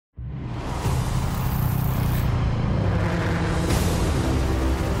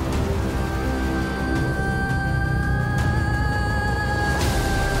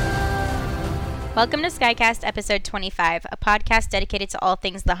Welcome to Skycast episode 25, a podcast dedicated to all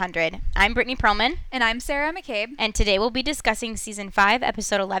things The 100. I'm Brittany Perlman. And I'm Sarah McCabe. And today we'll be discussing season 5,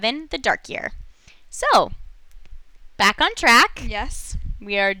 episode 11, The Dark Year. So, back on track. Yes.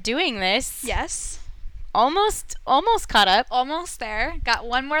 We are doing this. Yes. Almost caught up. Almost there. Got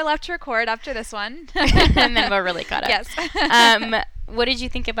one more left to record after this one. And then we're really caught up. Yes. What did you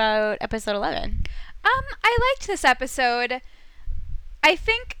think about episode 11? I liked this episode. I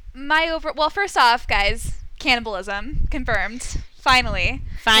think well, first off, guys, cannibalism confirmed. Finally.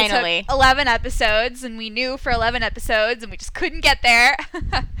 It took 11 episodes, and we knew for 11 episodes, and we just couldn't get there,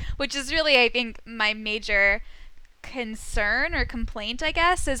 which is really, I think, my major concern or complaint, I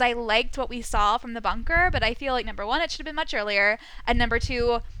guess, is I liked what we saw from the bunker, but I feel like, number one, it should have been much earlier, and number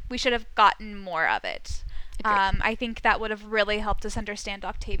two, we should have gotten more of it. I think that would have really helped us understand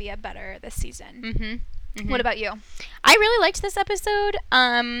Octavia better this season. Mm-hmm. What about you? I really liked this episode.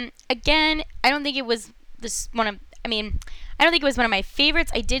 Again, I don't think it was one of my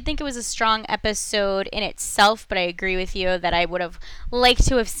favorites. I did think it was a strong episode in itself, but I agree with you that I would have liked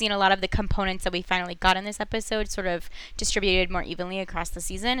to have seen a lot of the components that we finally got in this episode sort of distributed more evenly across the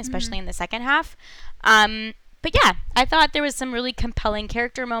season, especially in the second half. But yeah, I thought there was some really compelling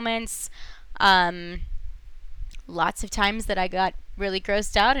character moments. Lots of times that I got really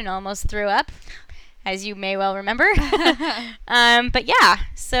grossed out and almost threw up, as you may well remember. But yeah,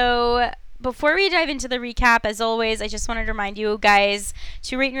 so before we dive into the recap, as always, I just wanted to remind you guys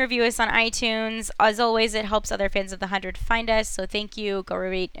to rate and review us on iTunes. As always, it helps other fans of The 100 find us, so thank you. Go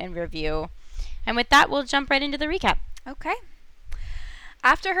rate and review. And with that, we'll jump right into the recap. Okay.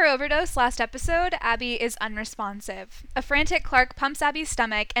 After her overdose last episode, Abby is unresponsive. A frantic Clark pumps Abby's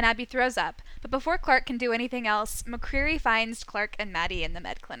stomach, and Abby throws up. But before Clark can do anything else, McCreary finds Clark and Maddie in the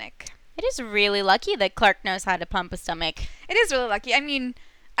med clinic. It is really lucky that Clark knows how to pump a stomach. It is really lucky. I mean,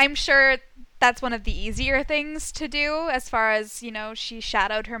 I'm sure that's one of the easier things to do as far as, she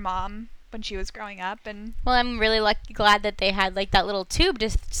shadowed her mom when she was growing up. And well, I'm really glad that they had, that little tube to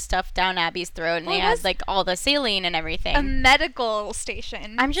stuff down Abby's throat, and they had, all the saline and everything. A medical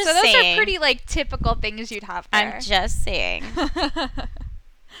station. I'm just saying. So those saying. are pretty, typical things you'd have there. I'm just saying. But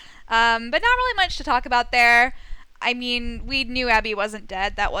not really much to talk about there. I mean, we knew Abby wasn't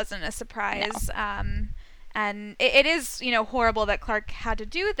dead. That wasn't a surprise. No. And it is, horrible that Clark had to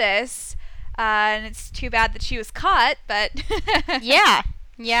do this. And it's too bad that she was caught, but... Yeah.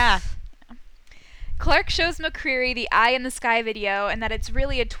 Clark shows McCreary the Eye in the Sky video and that it's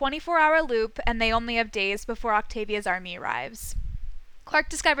really a 24-hour loop and they only have days before Octavia's army arrives. Clark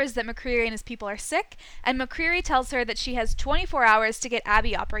discovers that McCreary and his people are sick, and McCreary tells her that she has 24 hours to get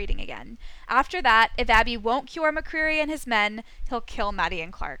Abby operating again. After that, if Abby won't cure McCreary and his men, he'll kill Maddie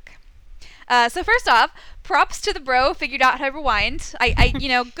and Clark. So first off, props to the bro, figured out how to rewind. I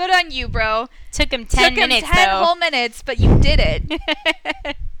good on you, bro. Took him 10 minutes, Took him 10 whole minutes, but you did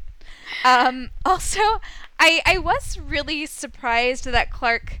it. Also, I was really surprised that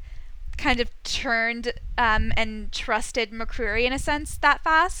Clark kind of turned and trusted McCreary in a sense that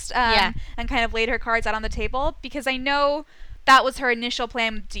fast and kind of laid her cards out on the table, because I know that was her initial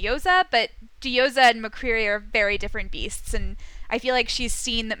plan with Diyoza, but Diyoza and McCreary are very different beasts, and I feel like she's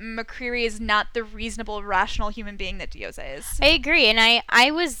seen that McCreary is not the reasonable, rational human being that Diyoza is. I agree, and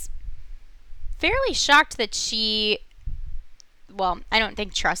I was fairly shocked that she, well, I don't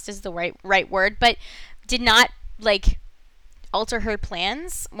think trust is the right word, but did not, alter her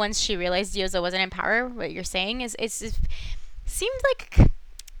plans once she realized Diyoza wasn't in power. What you're saying is it seemed like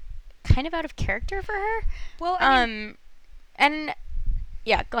kind of out of character for her. Well, and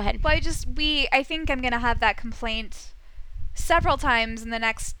yeah, go ahead. Well, I think I'm gonna have that complaint several times in the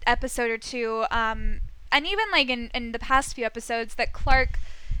next episode or two, and even in the past few episodes, that Clark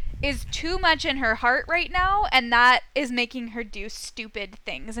is too much in her heart right now, and that is making her do stupid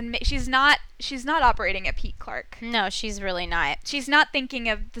things, and she's not operating at peak Clark. No, she's really not. She's not thinking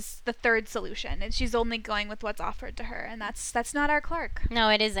of the third solution, and she's only going with what's offered to her, and that's not our Clark. No,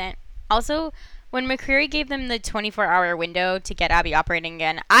 it isn't. Also, when McCreary gave them the 24-hour window to get Abby operating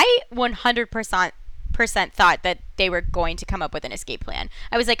again, I 100% thought that they were going to come up with an escape plan.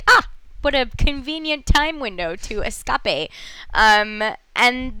 I was like, what a convenient time window to escape.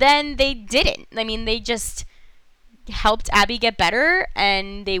 And then they didn't. I mean, they just helped Abby get better,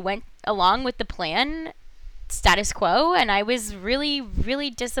 and they went along with the plan, status quo, and I was really, really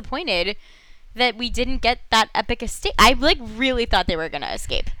disappointed that we didn't get that epic escape. I like really thought they were gonna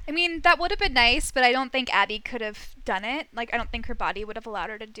escape. I mean, that would have been nice, but I don't think Abby could have done it. Like, I don't think her body would have allowed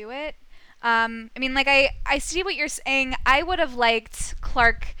her to do it. I mean, like, I see what you're saying. I would have liked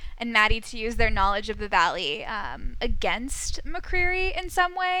Clark and Maddie to use their knowledge of the Valley against McCreary in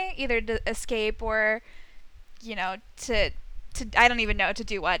some way, either to escape or, you know, to I don't even know to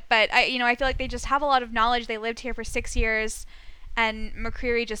do what. But I feel like they just have a lot of knowledge. They lived here for 6 years, and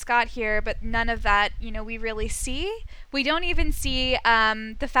McCreary just got here, but none of that, we really see. We don't even see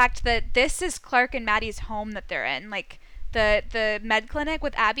the fact that this is Clark and Maddie's home that they're in, like. The med clinic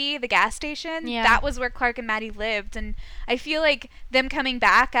with Abby, the gas station, that was where Clark and Maddie lived. And I feel like them coming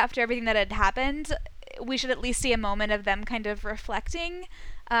back after everything that had happened, we should at least see a moment of them kind of reflecting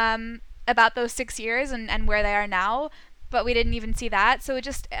about those 6 years and where they are now. But we didn't even see that. So it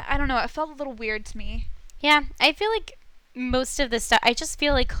just, I don't know, it felt a little weird to me. Yeah, I feel like most of the stuff, I just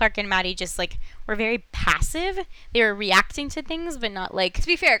feel like Clark and Maddie just like were very passive. They were reacting to things, but not like. To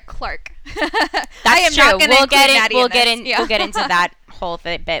be fair, Clark. That's true. We'll get into that whole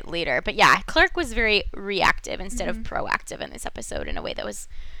bit later. But yeah, Clark was very reactive instead of proactive in this episode in a way that was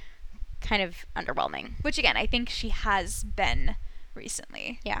kind of underwhelming. Which again, I think she has been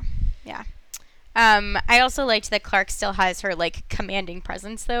recently. Yeah. I also liked that Clark still has her like commanding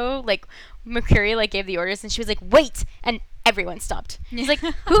presence though. Like McCreary like gave the orders and she was like, "Wait!" and everyone stopped. He's like,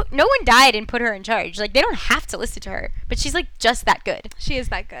 no one died and put her in charge. Like they don't have to listen to her, but she's like just that good. She is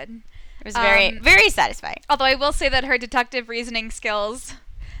that good. It was very, very satisfying. Although I will say that her deductive reasoning skills,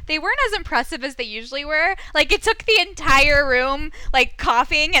 they weren't as impressive as they usually were. Like, it took the entire room, like,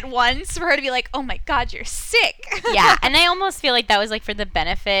 coughing at once for her to be like, oh my God, you're sick. Yeah, and I almost feel like that was, like, for the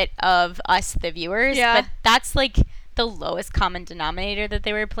benefit of us, the viewers. Yeah. But that's, like, the lowest common denominator that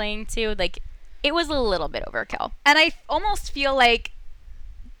they were playing to. Like, it was a little bit overkill. And I almost feel like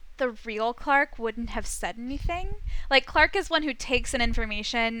the real Clark wouldn't have said anything. Like, Clark is one who takes an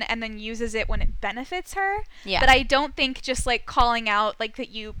information and then uses it when it benefits her. Yeah. But I don't think just, like, calling out, like, that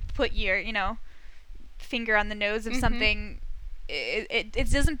you put your, finger on the nose of something, it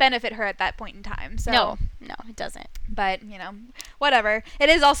doesn't benefit her at that point in time. So No, it doesn't. But, whatever. It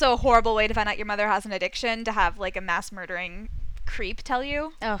is also a horrible way to find out your mother has an addiction, to have, like, a mass murdering creep tell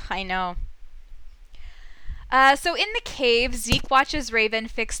you. Oh, I know. So in the cave, Zeke watches Raven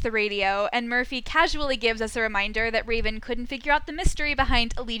fix the radio, and Murphy casually gives us a reminder that Raven couldn't figure out the mystery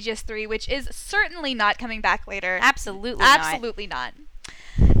behind Eligius 3, which is certainly not coming back later. Absolutely not.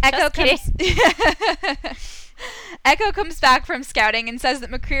 Echo comes back from scouting and says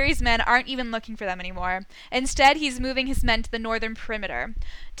that McCreary's men aren't even looking for them anymore. Instead, he's moving his men to the northern perimeter.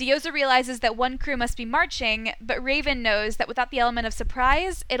 Dioza realizes that one crew must be marching, but Raven knows that without the element of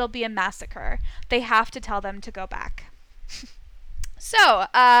surprise, it'll be a massacre. They have to tell them to go back. So,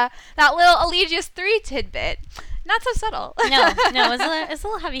 that little Eligius 3 tidbit, not so subtle. No, it's a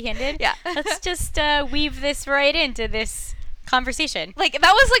little heavy-handed. Yeah. Let's just weave this right into this conversation. Like,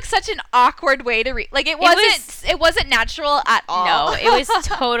 that was like such an awkward way to read. Like, it wasn't natural at all. No, it was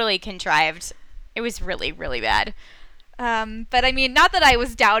totally contrived. It was really, really bad. But I mean, not that I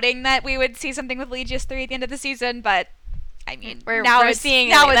was doubting that we would see something with Eligius 3 at the end of the season, but I mean, we're seeing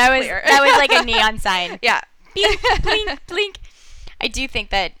it. That was like a neon sign. Yeah. Blink, blink, blink. I do think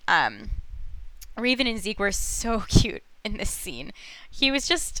that Raven and Zeke were so cute in this scene. He was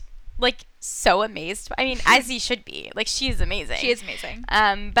just like so amazed. I mean, as he should be. Like, she is amazing. She is amazing.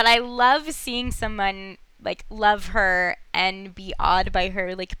 But I love seeing someone like love her and be awed by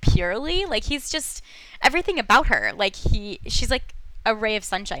her, like, purely. Like, he's just everything about her. Like, she's like a ray of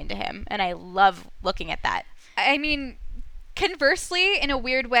sunshine to him, and I love looking at that. I mean, conversely, in a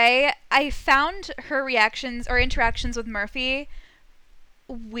weird way, I found her reactions or interactions with Murphy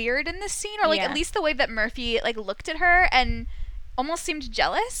weird in this scene, or like at least the way that Murphy like looked at her and almost seemed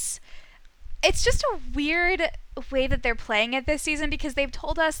jealous. It's just a weird way that they're playing it this season, because they've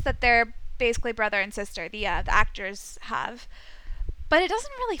told us that they're basically brother and sister, the actors have, but it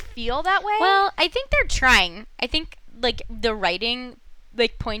doesn't really feel that way. Well, I think they're trying. I think like the writing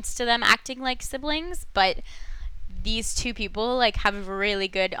like points to them acting like siblings, but these two people like have really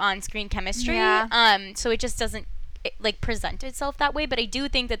good on-screen chemistry. Yeah. So it just doesn't like present itself that way, but I do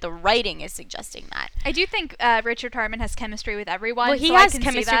think that the writing is suggesting that. I do think Richard Harmon has chemistry with everyone. Well, he has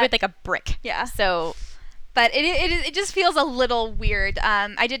chemistry with like a brick. Yeah. So, but it just feels a little weird.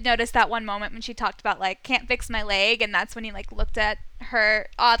 I did notice that one moment when she talked about like can't fix my leg, and that's when he like looked at her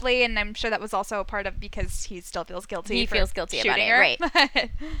oddly, and I'm sure that was also a part of because he still feels guilty. He feels guilty about it, right?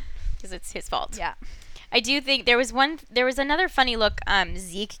 Because it's his fault. Yeah. I do think there was another funny look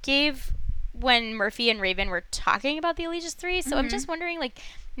Zeke gave when Murphy and Raven were talking about the Alicia's 3. So I'm just wondering, like,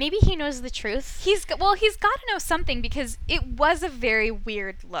 maybe he knows the truth. He's got to know something, because it was a very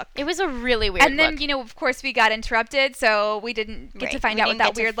weird look. It was a really weird look. And then, of course, we got interrupted, so we didn't get to find out what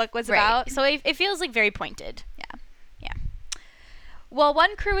that weird look was about. So it feels like very pointed. Yeah. While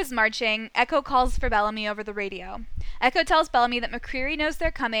one crew is marching, Echo calls for Bellamy over the radio. Echo tells Bellamy that McCreary knows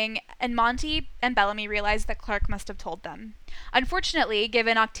they're coming, and Monty and Bellamy realize that Clark must have told them. Unfortunately,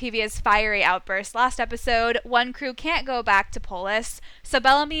 given Octavia's fiery outburst last episode, one crew can't go back to Polis, so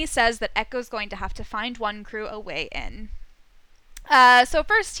Bellamy says that Echo's going to have to find one crew a way in. So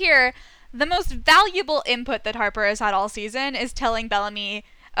first here, the most valuable input that Harper has had all season is telling Bellamy,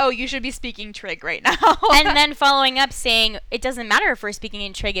 oh, you should be speaking Trig right now. And then following up saying, it doesn't matter if we're speaking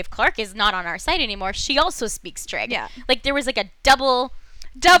in Trig if Clark is not on our side anymore. She also speaks Trig. Yeah. Like, there was like a double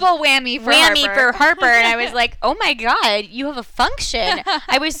whammy for Harper. And I was like, oh my God, you have a function.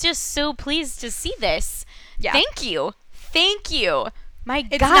 I was just so pleased to see this. Yeah. Thank you. My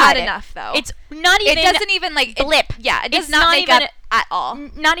God. It's not enough, though. It's not even. It doesn't even, like, blip. It does not make up at all.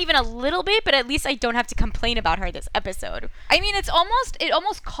 Not even a little bit, but at least I don't have to complain about her this episode. I mean, it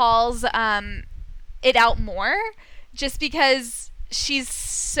almost calls it out more, just because she's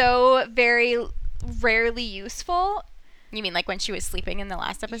so very rarely useful. You mean like when she was sleeping in the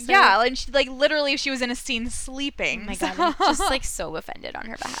last episode? Yeah, and she, like, literally she was in a scene sleeping. Oh my God, I'm just like so offended on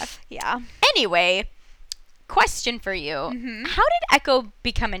her behalf. Yeah. Anyway, question for you. How did Echo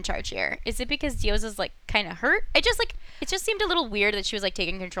become in charge here? Is it because Diosa's like kind of hurt? It just seemed a little weird that she was like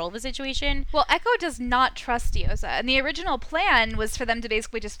taking control of the situation. Well, Echo does not trust Diosa, and the original plan was for them to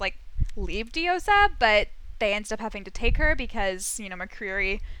basically just like leave Diosa, but they ended up having to take her because,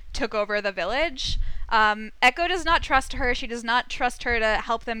 McCreary took over the village. Echo does not trust her. She does not trust her to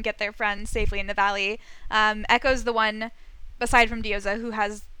help them get their friends safely in the valley. Echo's the one, aside from Diosa, who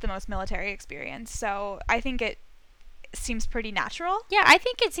has the most military experience. So I think it seems pretty natural. Yeah, I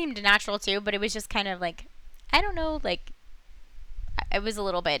think it seemed natural too, but it was just kind of like, I don't know, like, it was a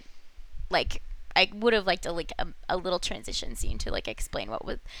little bit, like, I would have liked a little transition scene to, like, explain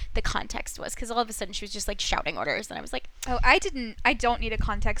what the context was, because all of a sudden she was just, like, shouting orders, and I was like... Oh, I don't need a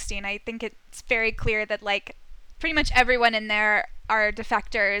context scene. I think it's very clear that, like, pretty much everyone in there are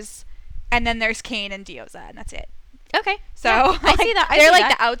defectors, and then there's Kane and Diosa, and that's it. Okay. So, yeah, I see that. They're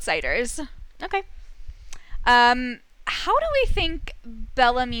like the outsiders. Okay. How do we think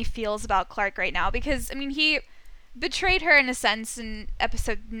Bellamy feels about Clark right now? Because, I mean, he betrayed her in a sense in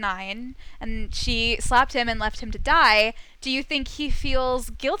episode 9, and she slapped him and left him to die. Do you think he feels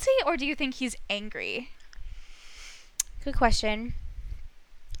guilty, or do you think he's angry? Good question.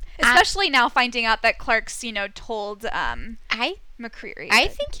 Especially now finding out that Clark's, told McCreary. I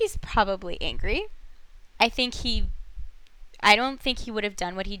think he's probably angry. I don't think he would have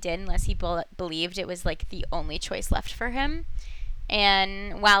done what he did unless he believed it was, like, the only choice left for him.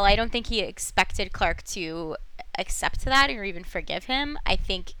 And while I don't think he expected Clark to accept that or even forgive him, I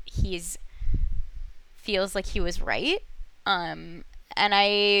think feels like he was right. And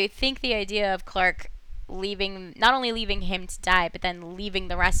I think the idea of Clark not only leaving him to die, but then leaving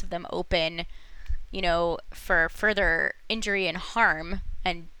the rest of them open, for further injury and harm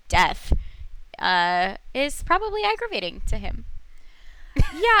and death, is probably aggravating to him.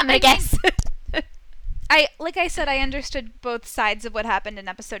 Yeah, I guess. Like I said, I understood both sides of what happened in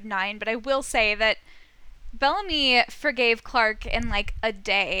episode 9, but I will say that Bellamy forgave Clark in like a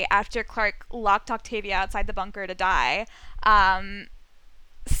day after Clark locked Octavia outside the bunker to die.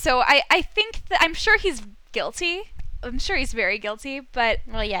 So I think that I'm sure he's guilty. I'm sure he's very guilty, but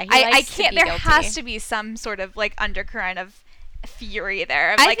well, yeah, I can't. There has to be some sort of like undercurrent of fury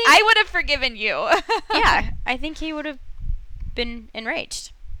there. I would have forgiven you. Yeah, I think he would have been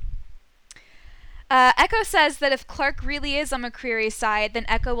enraged. Echo says that if Clark really is on McCreary's side, then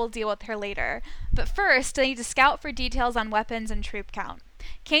Echo will deal with her later. But first, they need to scout for details on weapons and troop count.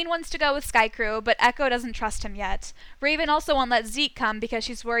 Kane wants to go with Sky Crew, but Echo doesn't trust him yet. Raven also won't let Zeke come because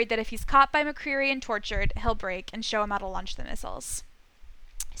she's worried that if he's caught by McCreary and tortured, he'll break and show him how to launch the missiles.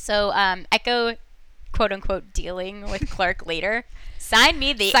 So, Echo, quote-unquote, dealing with Clark later. Sign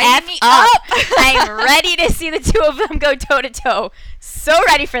me up! I'm ready to see the two of them go toe-to-toe. So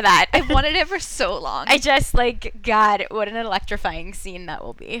ready for that. I've wanted it for so long. I just, God, what an electrifying scene that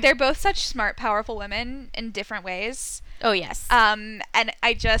will be. They're both such smart, powerful women in different ways. Oh, yes. And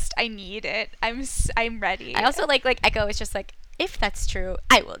I need it. I'm ready. I also like Echo is just like, if that's true,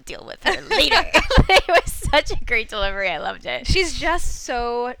 I will deal with her later. It was such a great delivery. I loved it. She's just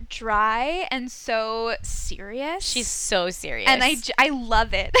so dry and so serious. She's so serious. And I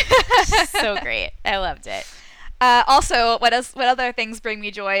love it. She's so great. I loved it. Also, what other things bring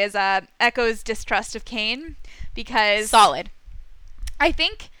me joy is Echo's distrust of Kane, because solid. I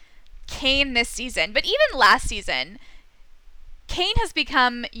think Kane this season, but even last season, Kane has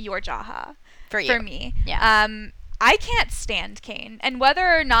become your Jaha for me. Yeah. I can't stand Kane, and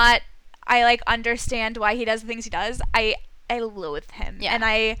whether or not I like understand why he does the things he does, I loathe him, and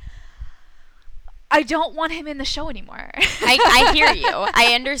I don't want him in the show anymore. I hear you.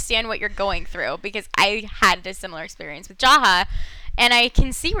 I understand what you're going through, because I had a similar experience with Jaha, and I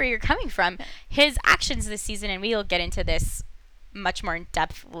can see where you're coming from. His actions this season, and we'll get into this much more in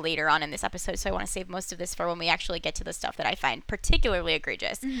depth later on in this episode, so I want to save most of this for when we actually get to the stuff that I find particularly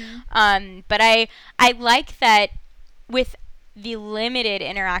egregious. Mm-hmm. But I like that with the limited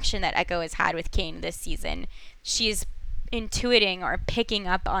interaction that Echo has had with Kane this season, she's intuiting or picking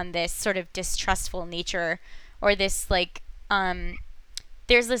up on this sort of distrustful nature, or this like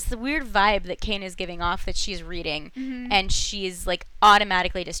there's this weird vibe that Kane is giving off that she's reading, and she's like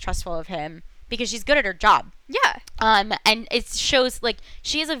automatically distrustful of him because she's good at her job. Yeah. And it shows like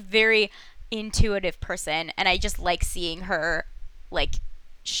she is a very intuitive person, and I just like seeing her like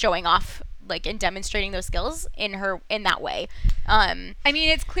showing off like and demonstrating those skills in that way. I mean,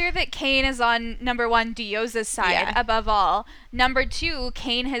 it's clear that Kane is on number one Diyoza's side above all. Number two,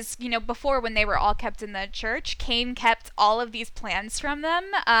 Kane has, before when they were all kept in the church, Kane kept all of these plans from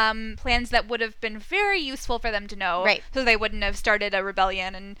them, plans that would have been very useful for them to know, right? So they wouldn't have started a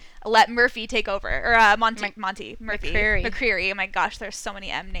rebellion and let Murphy take over, or Murphy McCreary. Oh my gosh, there's so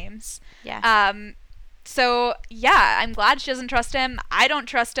many M names. Yeah. So, yeah, I'm glad she doesn't trust him. I don't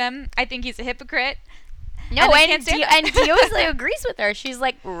trust him. I think he's a hypocrite. No, and Diyoza agrees with her. She's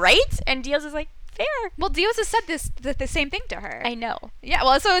like, right? And Diyoza's like, fair. Well, Diyoza said the same thing to her. I know. Yeah,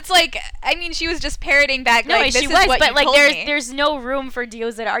 well, so it's like, I mean, she was just parroting back, no, like, this is what you told me. There's no room for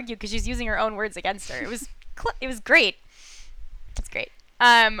Diyoza to argue because she's using her own words against her. It was great. It's great.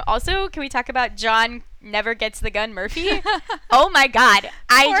 Also, can we talk about John never gets the gun Murphy? Oh my god.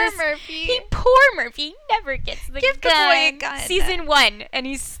 Murphy. Poor Murphy never gets the gun. Give the boy a gun. Season 1, and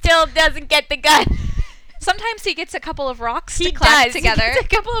he still doesn't get the gun. Sometimes he gets a couple of rocks to clap together. He gets a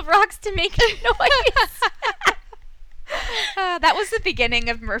couple of rocks to make a noise. That was the beginning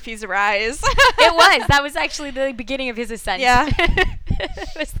of Murphy's rise. It was. That was actually the beginning of his ascent. Yeah.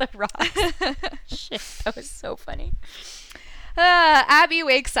 It was the rocks. Shit, that was so funny. Abby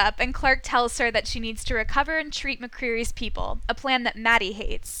wakes up and Clark tells her that she needs to recover and treat McCreary's people, a plan that Maddie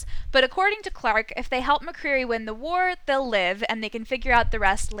hates. But according to Clark, if they help McCreary win the war, they'll live and they can figure out the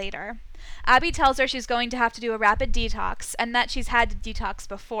rest later. Abby tells her she's going to have to do a rapid detox and that she's had to detox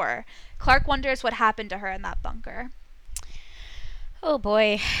before. Clark wonders what happened to her in that bunker. Oh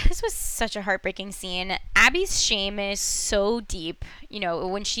boy, this was such a heartbreaking scene. Abby's shame is so deep.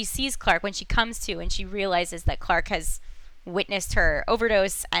 When she sees Clark, when she comes to and she realizes that Clark has witnessed her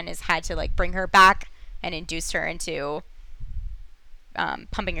overdose and has had to like bring her back and induce her into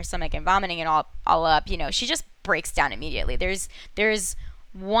pumping her stomach and vomiting and all up, she just breaks down immediately. There's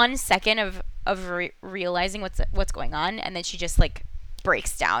 1 second of realizing what's going on, and then she just like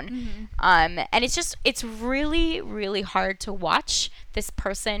breaks down. Mm-hmm. And it's really, really hard to watch this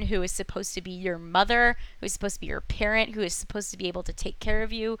person who is supposed to be your mother, who is supposed to be your parent, who is supposed to be able to take care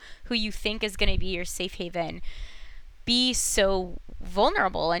of you, who you think is going to be your safe haven, be so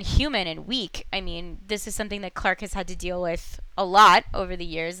vulnerable and human and weak. I mean, this is something that Clark has had to deal with a lot over the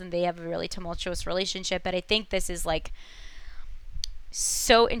years, and they have a really tumultuous relationship. But I think this is like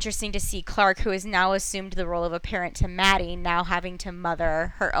so interesting to see Clark, who has now assumed the role of a parent to Maddie, now having to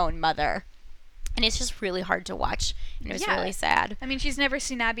mother her own mother. And it's just really hard to watch, and it was really sad. I mean, she's never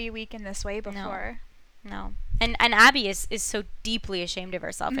seen Abby weak in this way before. No. And Abby is so deeply ashamed of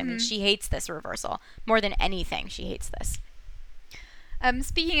herself. Mm-hmm. I mean, she hates this reversal. More than anything, she hates this.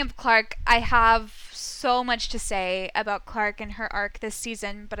 Speaking of Clark, I have so much to say about Clark and her arc this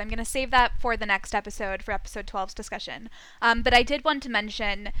season, but I'm going to save that for the next episode, for episode 12's discussion. But I did want to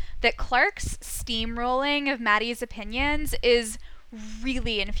mention that Clark's steamrolling of Maddie's opinions is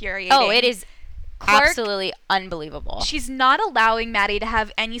really infuriating. Oh, it is Clark, absolutely unbelievable. She's not allowing Maddie to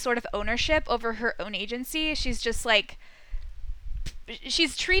have any sort of ownership over her own agency. She's just like,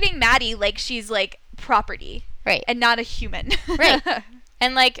 she's treating Maddie like she's like property. Right. And not a human. Right.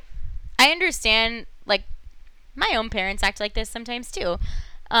 And like, I understand, like, my own parents act like this sometimes too.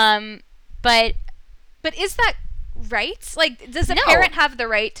 But is that right? Like, does a parent have the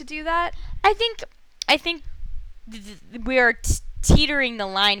right to do that? I think we are teetering the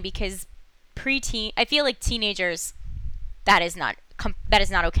line because I feel like teenagers, that is not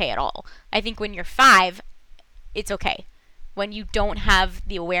okay at all. I think when you're 5, it's okay. when you don't have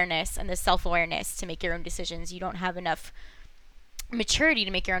the awareness and the self-awareness to make your own decisions. You don't have enough maturity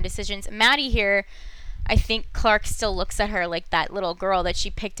to make your own decisions. Maddie here, I think Clarke still looks at her like that little girl that she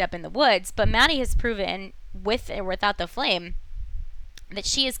picked up in the woods, but Maddie has proven, with or without the flame, that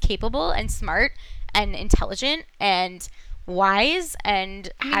she is capable and smart and intelligent and wise,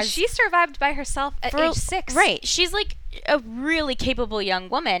 and she survived by herself at age 6. Right. She's like a really capable young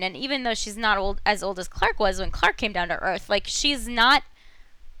woman, and even though she's not as old as Clarke was when Clarke came down to Earth, like, she's not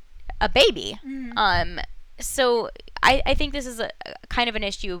a baby. So I think this is a kind of an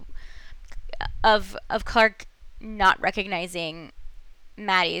issue of Clarke not recognizing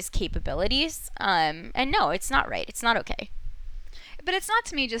Maddie's capabilities. And no, it's not right. It's not okay. But it's not,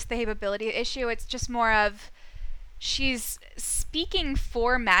 to me, just the capability issue. It's just more of she's speaking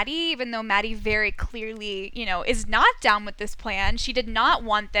for Maddie, even though Maddie very clearly, is not down with this plan. She did not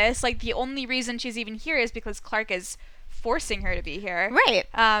want this. Like, the only reason she's even here is because Clarke is forcing her to be here. Right.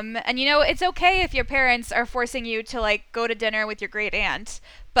 And it's okay if your parents are forcing you to, like, go to dinner with your great aunt,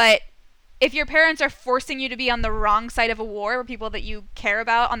 but if your parents are forcing you to be on the wrong side of a war where people that you care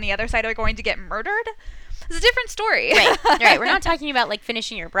about on the other side are going to get murdered, it's a different story. Right. We're not talking about, like,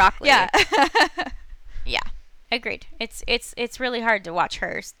 finishing your broccoli. Yeah. Yeah. Agreed. It's really hard to watch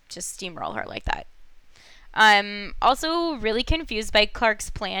her just steamroll her like that. I'm also really confused by Clarke's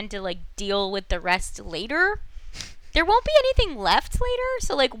plan to, like, deal with the rest later. There won't be anything left later,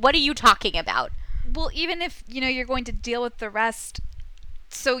 so, like, what are you talking about? Well, even if, you're going to deal with the rest,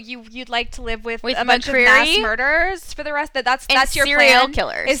 so you'd like to live with a bunch of mass murderers for the rest? That's your serial plan,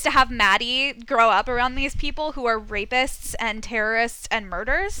 killers. Is to have Maddie grow up around these people who are rapists and terrorists and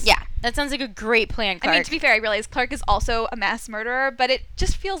murderers? Yeah, that sounds like a great plan, Clarke. I mean, to be fair, I realize Clarke is also a mass murderer, but it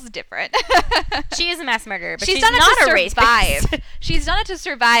just feels different. She is a mass murderer, but she's not it a to survive. She's done it to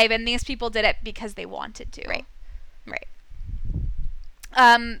survive, and these people did it because they wanted to. Right.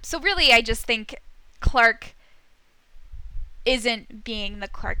 So really, I just think Clarke isn't being the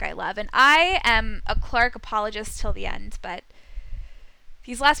Clarke I love. And I am a Clarke apologist till the end, but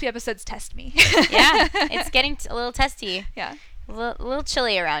these last few episodes test me. Yeah, it's getting a little testy. Yeah. A little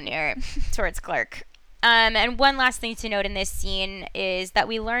chilly around here towards Clarke. And one last thing to note in this scene is that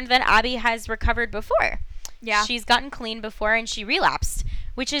we learned that Abby has recovered before. Yeah. She's gotten clean before and she relapsed,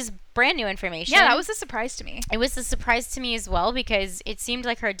 which is brand new information. Yeah, that was a surprise to me. It was a surprise to me as well because it seemed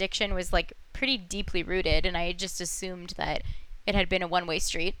like her addiction was, like, pretty deeply rooted, and I had just assumed that it had been a one-way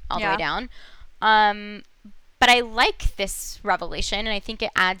street all the way down. But I like this revelation, and I think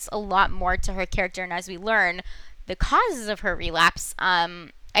it adds a lot more to her character, and as we learn the causes of her relapse,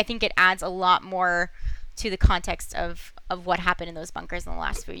 I think it adds a lot more to the context of what happened in those bunkers in the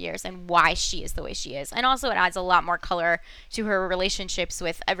last few years and why she is the way she is. And also it adds a lot more color to her relationships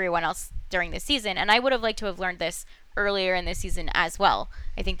with everyone else during the season. And I would have liked to have learned this earlier in the season as well.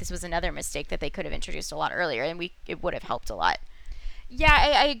 I think this was another mistake that they could have introduced a lot earlier, and it would have helped a lot. Yeah,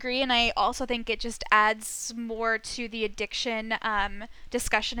 I agree, and I also think it just adds more to the addiction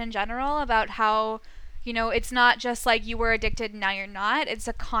discussion in general about how, it's not just like you were addicted and now you're not. It's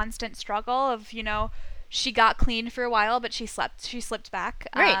a constant struggle of, she got clean for a while, but she slipped back.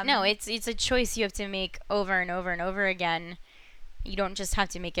 Right. No, it's a choice you have to make over and over and over again. You don't just have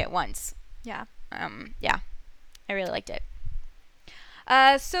to make it once. Yeah. Yeah. I really liked it.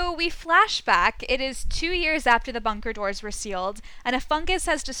 So we flash back. It is 2 years after the bunker doors were sealed, and a fungus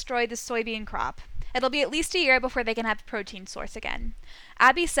has destroyed the soybean crop. It'll be at least a year before they can have a protein source again.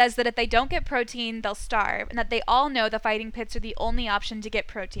 Abby says that if they don't get protein, they'll starve, and that they all know the fighting pits are the only option to get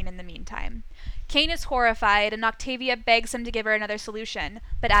protein in the meantime. Kane is horrified, and Octavia begs him to give her another solution,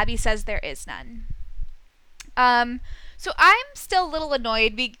 but Abby says there is none. So I'm still a little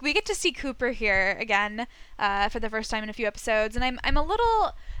annoyed. We get to see Cooper here again for the first time in a few episodes, and I'm a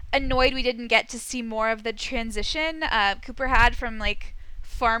little annoyed we didn't get to see more of the transition Cooper had from, like,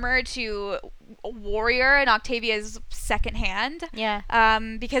 farmer to warrior in Octavia's second hand. Yeah.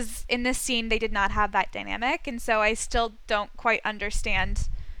 Because in this scene they did not have that dynamic, and so I still don't quite understand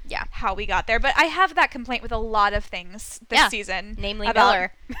how we got there. But I have that complaint with a lot of things this season. Namely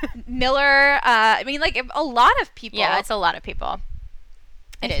Miller. Miller, I mean, like, a lot of people. Yeah, it's a lot of people.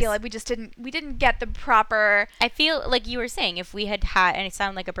 I feel like we didn't get the proper... I feel like you were saying, if we had, and it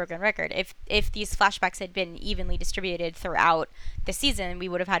sounded like a broken record, if these flashbacks had been evenly distributed throughout the season, we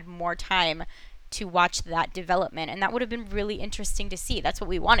would have had more time to watch that development, and that would have been really interesting to see. That's what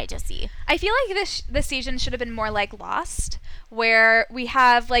we wanted to see. I feel like this season should have been more like Lost, where we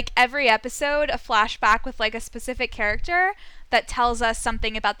have, like, every episode a flashback with, like, a specific character, that tells us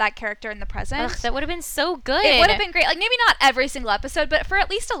something about that character in the present. Ugh, that would have been so good. It would have been great. Like, maybe not every single episode, but for at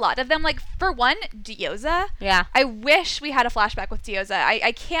least a lot of them. Like, for one, Diyoza. Yeah. I wish we had a flashback with Diyoza.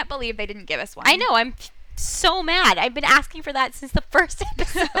 I can't believe they didn't give us one. I know. I'm so mad. I've been asking for that since the first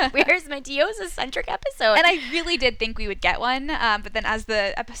episode. Where's my Diyoza-centric episode? And I really did think we would get one, but then as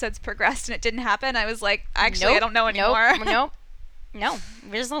the episodes progressed and it didn't happen, I was like, actually, I don't know anymore. No.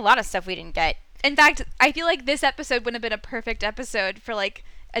 There's a lot of stuff we didn't get. In fact, I feel like this episode would have been a perfect episode for, like,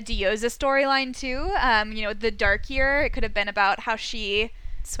 a Diyoza storyline, too. The dark year, it could have been about how she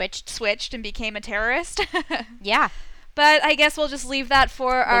switched and became a terrorist. Yeah. But I guess we'll just leave that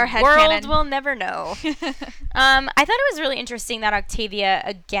for our headcanon. The world will never know. I thought it was really interesting that Octavia,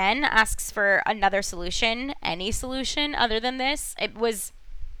 again, asks for another solution, any solution other than this.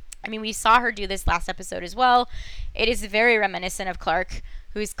 We saw her do this last episode as well. It is very reminiscent of Clarke,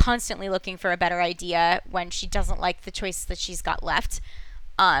 who's constantly looking for a better idea when she doesn't like the choice that she's got left.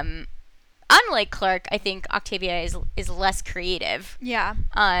 Unlike Clarke, I think Octavia is less creative. Yeah.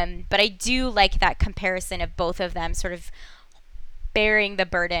 But I do like that comparison of both of them sort of bearing the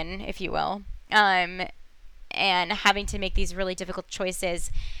burden, if you will, and having to make these really difficult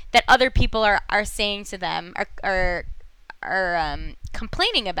choices that other people are saying to them, are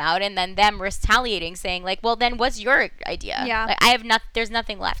complaining about, and then them retaliating, saying like, well, then what's your idea? Yeah. Like, there's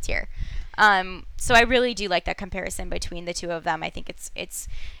nothing left here. So I really do like that comparison between the two of them. I think it's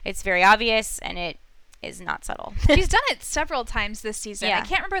very obvious, and it is not subtle. She's done it several times this season. Yeah. I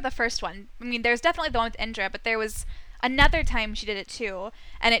can't remember the first one. I mean, there's definitely the one with Indra, but there was another time she did it too,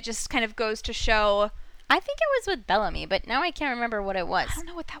 and it just kind of goes to show. I think it was with Bellamy, but now I can't remember what it was. I don't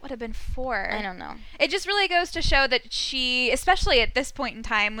know what that would have been for. I don't know. It just really goes to show that she, especially at this point in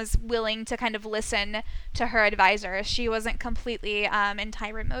time, was willing to kind of listen to her advisor. She wasn't completely in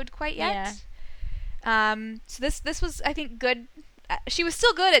tyrant mode quite yet. Yeah. So this was, I think, good. She was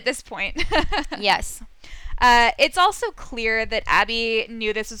still good at this point. Yes. It's also clear that Abby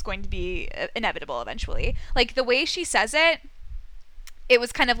knew this was going to be inevitable eventually. Like, the way she says it, it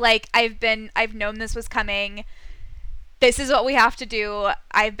was kind of like, I've known this was coming. This is what we have to do.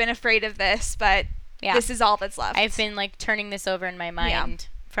 I've been afraid of this, but this is all that's left. I've been like turning this over in my mind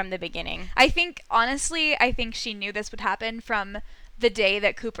from the beginning. I think she knew this would happen from the day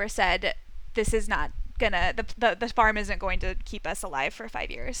that Cooper said, this is not gonna, the farm isn't going to keep us alive for 5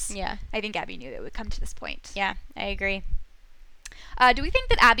 years. Yeah. I think Abby knew it would come to this point. Yeah, I agree. Do we think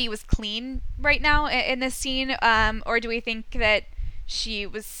that Abby was clean right now in this scene? Or do we think that she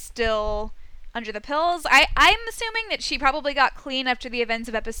was still under the pills? I'm assuming that she probably got clean after the events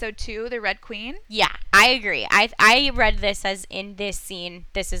of episode 2, the Red Queen. Yeah, I agree. I read this as, in this scene,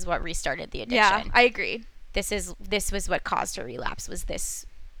 this is what restarted the addiction. Yeah, I agree. This was what caused her relapse, was this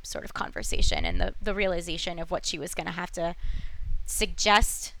sort of conversation and the realization of what she was going to have to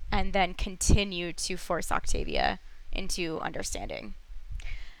suggest and then continue to force Octavia into understanding.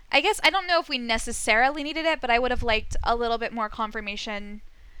 I guess I don't know if we necessarily needed it, but I would have liked a little bit more confirmation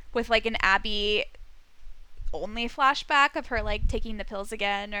with like an Abby only flashback of her like taking the pills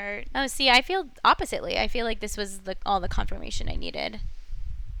again, or... Oh, see, I feel oppositely. I feel like this was all the confirmation I needed.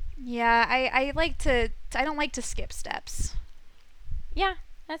 Yeah, I don't like to skip steps. Yeah,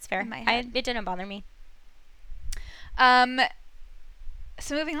 that's fair. In my head. It didn't bother me.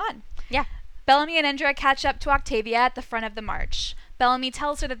 So moving on. Yeah. Bellamy and Indra catch up to Octavia at the front of the march. Bellamy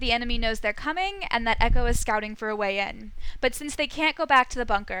tells her that the enemy knows they're coming and that Echo is scouting for a way in. But since they can't go back to the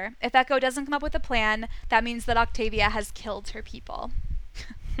bunker, if Echo doesn't come up with a plan, that means that Octavia has killed her people.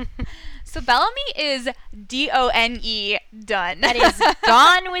 So Bellamy is D-O-N-E, done. That is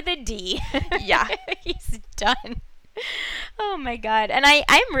gone with a D. Yeah. He's done. Oh my god. And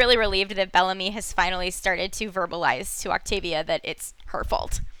I'm really relieved that Bellamy has finally started to verbalize to Octavia that it's her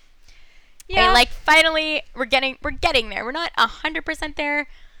fault. Yeah. I mean, like, finally, we're getting there. We're not 100% there,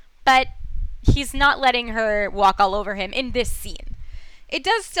 but he's not letting her walk all over him in this scene. It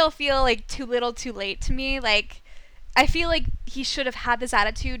does still feel like too little too late to me. Like, I feel like he should have had this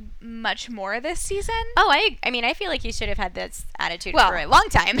attitude much more this season. Oh, I feel like he should have had this attitude for a long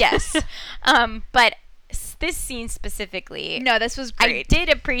time. Yes. But this scene specifically... No, this was great. I did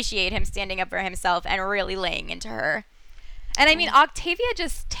appreciate him standing up for himself and really laying into her. And I mean, Octavia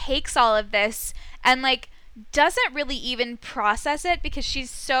just takes all of this and, like, doesn't really even process it because she's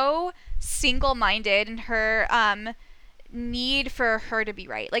so single-minded in her need for her to be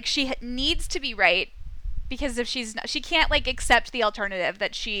right. Like, she needs to be right because if she can't, like, accept the alternative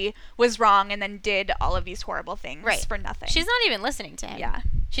that she was wrong and then did all of these horrible things for nothing. She's not even listening to him. Yeah.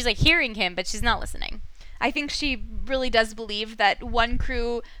 She's, like, hearing him, but she's not listening. I think she really does believe that one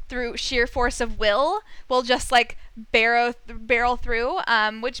crew, through sheer force of will just like barrel through,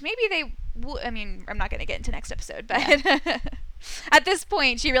 which maybe they I mean, I'm not going to get into next episode, but at this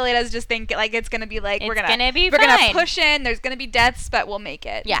point she really does just think like it's going to be like we're going to push in, there's going to be deaths, but we'll make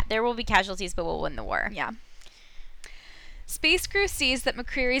it. Yeah, there will be casualties, but we'll win the war. Yeah. Space Crew sees that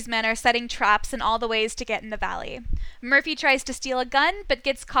McCreary's men are setting traps in all the ways to get in the valley. Murphy tries to steal a gun, but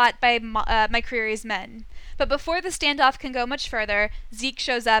gets caught by McCreary's men. But before the standoff can go much further, Zeke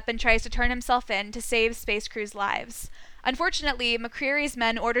shows up and tries to turn himself in to save Space Crew's lives. Unfortunately, McCreary's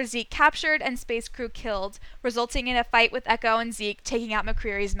men order Zeke captured and Space Crew killed, resulting in a fight with Echo and Zeke taking out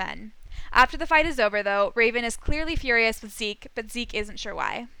McCreary's men. After the fight is over, though, Raven is clearly furious with Zeke, but Zeke isn't sure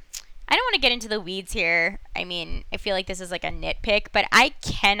why. I don't want to get into the weeds here. I mean, I feel like this is like a nitpick, but I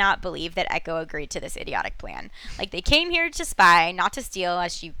cannot believe that Echo agreed to this idiotic plan. Like, they came here to spy, not to steal,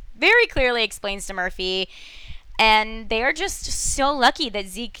 as she very clearly explains to Murphy. And they are just so lucky that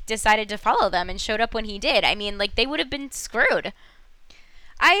Zeke decided to follow them and showed up when he did. I mean, like, they would have been screwed.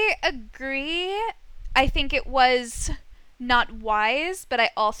 I agree. I think it was not wise, but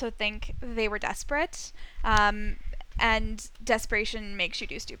I also think they were desperate. And desperation makes you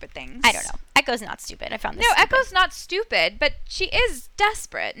do stupid things. I don't know. Echo's not stupid. I found this stupid. Echo's not stupid, but she is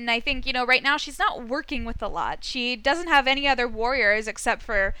desperate. And I think, right now she's not working with a lot. She doesn't have any other warriors except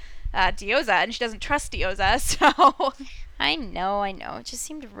for Diyoza, and she doesn't trust Diyoza, so... I know. It just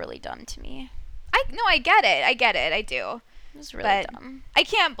seemed really dumb to me. I get it. I do. It was really dumb. I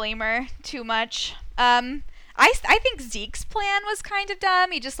can't blame her too much. I think Zeke's plan was kind of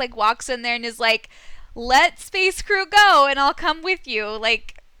dumb. He just, like, walks in there and is like... let Space Crew go and I'll come with you.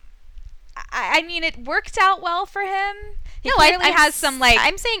 Like, I mean, it worked out well for him. He clearly has some, like...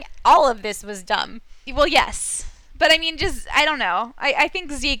 I'm saying all of this was dumb. Well, yes. But I mean, just, I don't know. I think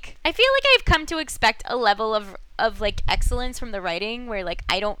Zeke... I feel like I've come to expect a level of like, excellence from the writing where, like,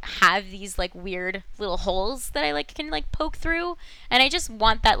 I don't have these, like, weird little holes that I, like, can, like, poke through. And I just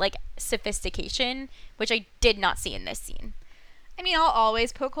want that, like, sophistication, which I did not see in this scene. I mean, I'll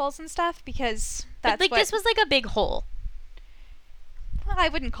always poke holes and stuff because that's but, like, this was like a big hole. Well, I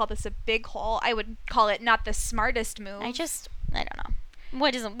wouldn't call this a big hole. I would call it not the smartest move. I don't know.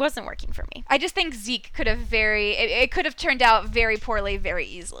 Wasn't working for me. I just think Zeke could have it could have turned out very poorly, very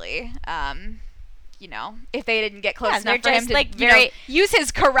easily. If they didn't get close enough for him to, like, use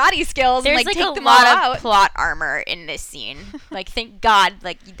his karate skills and, like, take them all out. There's, like, a lot of plot armor in this scene. Like, thank God,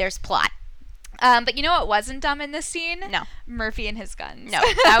 like, there's plot. But you know what wasn't dumb in this scene? No. Murphy and his guns. No,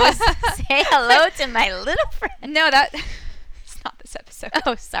 that was say hello to my little friend. No, it's not this episode.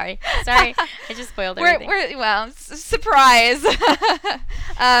 Oh, sorry. I just spoiled everything. Surprise.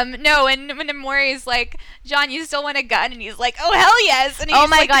 No, when Maury's like, John, you still want a gun? And he's like, oh, hell yes. And oh,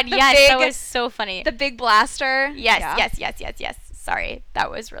 my God, yes, that was so funny. The big blaster. Yes. Sorry,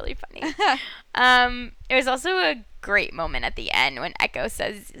 that was really funny. It was also a great moment at the end when Echo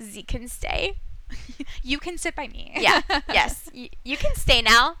says, Zeke can stay. You can sit by me. Yeah. Yes. You can stay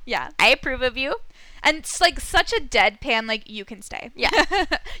now. Yeah. I approve of you. And it's like such a deadpan, like, you can stay. Yeah.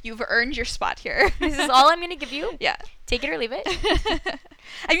 You've earned your spot here. This is all I'm going to give you. Yeah. Take it or leave it.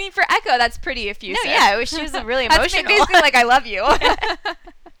 I mean, for Echo, that's pretty effusive. No, yeah. She was really emotional. That's basically like, I love you.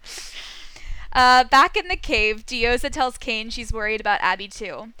 Back in the cave, Diyoza tells Kane she's worried about Abby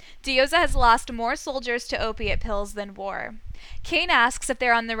too. Diyoza has lost more soldiers to opiate pills than war. Kane asks if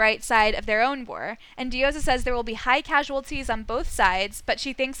they're on the right side of their own war, and Diyoza says there will be high casualties on both sides, but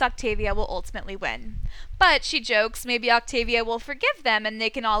she thinks Octavia will ultimately win. But, she jokes, maybe Octavia will forgive them and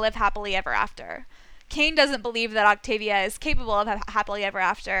they can all live happily ever after. Kane doesn't believe that Octavia is capable of happily ever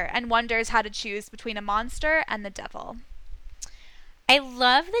after, and wonders how to choose between a monster and the devil. I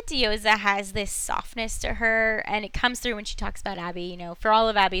love that Diyoza has this softness to her, and it comes through when she talks about Abby. For all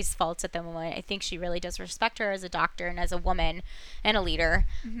of Abby's faults at the moment, I think she really does respect her as a doctor and as a woman and a leader.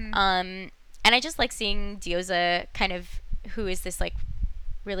 Mm-hmm. And I just like seeing Diyoza kind of, who is this, like,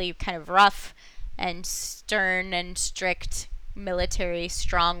 really kind of rough and stern and strict military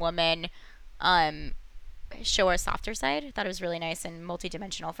strong woman, show her softer side. I thought it was really nice and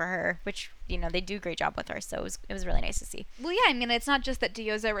multidimensional for her, which, they do a great job with her, so it was really nice to see. Well, yeah, I mean, it's not just that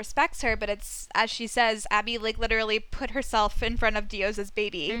Diyoza respects her, but it's, as she says, Abby, like, literally put herself in front of Diyoza's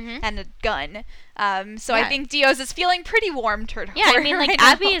baby and a gun. So yeah. I think Diyoza's feeling pretty warm toward her. Yeah, I mean, like,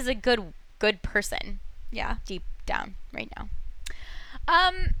 Abby is a good person. Yeah. Deep down right now.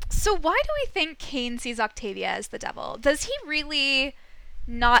 So why do we think Kane sees Octavia as the devil? Does he really...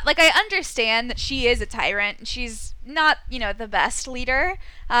 not, like, I understand that she is a tyrant and she's not, the best leader,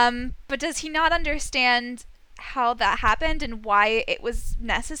 but does he not understand how that happened and why it was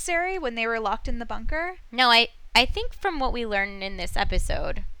necessary when they were locked in the bunker? No, I think from what we learned in this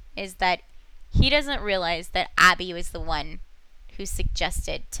episode is that he doesn't realize that Abby was the one who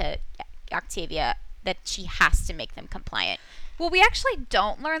suggested to Octavia that she has to make them compliant. Well, we actually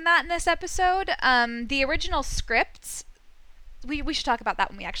don't learn that in this episode. The original scripts, we should talk about that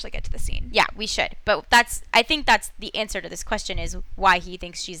when we actually get to the scene. Yeah, we should. But I think that's the answer to this question, is why he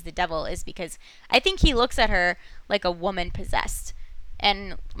thinks she's the devil, is because I think he looks at her like a woman possessed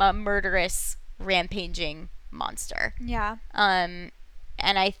and a murderous, rampaging monster. Yeah. And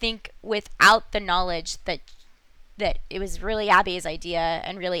I think without the knowledge that it was really Abby's idea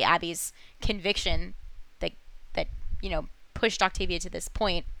and really Abby's conviction that pushed Octavia to this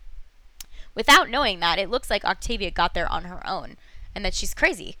point, without knowing that, it looks like Octavia got there on her own and that she's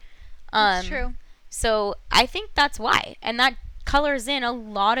crazy. That's true. So I think that's why. And that colors in a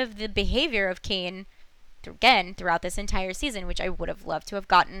lot of the behavior of Cain, again, throughout this entire season, which I would have loved to have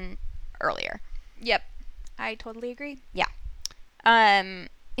gotten earlier. Yep. I totally agree. Yeah.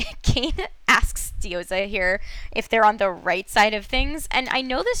 Cain asks Diyoza here if they're on the right side of things, and I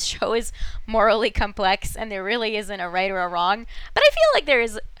know this show is morally complex and there really isn't a right or a wrong, but I feel like there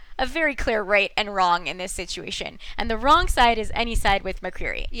is a very clear right and wrong in this situation, and the wrong side is any side with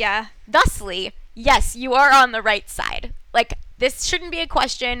McCreary. Yeah. Thusly, yes, you are on the right side. Like, this shouldn't be a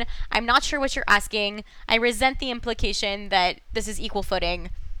question. I'm not sure what you're asking. I resent the implication that this is equal footing.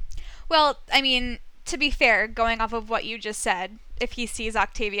 Well, I mean, to be fair, going off of what you just said, if he sees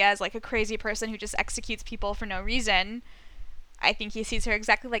Octavia as like a crazy person who just executes people for no reason, I think he sees her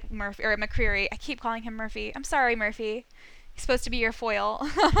exactly like Murphy or McCreary. I keep calling him Murphy. I'm sorry, Murphy. He's supposed to be your foil.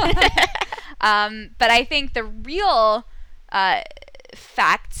 But I think the real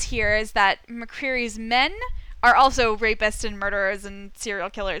facts here is that McCreary's men are also rapists and murderers and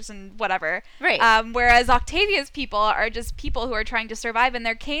serial killers and whatever. Right. Whereas Octavia's people are just people who are trying to survive, and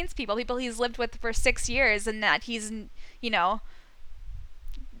they're Cain's people he's lived with for 6 years, and that he's,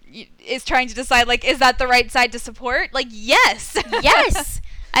 is trying to decide, like, is that the right side to support? Like, yes. Yes.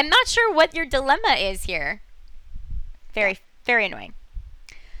 I'm not sure what your dilemma is here. Very, very annoying.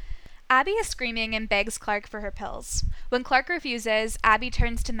 Abby is screaming and begs Clark for her pills. When Clark refuses, Abby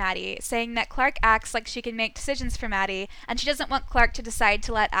turns to Maddie, saying that Clark acts like she can make decisions for Maddie, and she doesn't want Clark to decide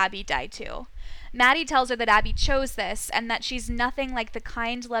to let Abby die too. Maddie tells her that Abby chose this, and that she's nothing like the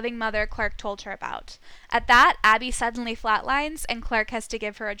kind, loving mother Clark told her about. At that, Abby suddenly flatlines, and Clark has to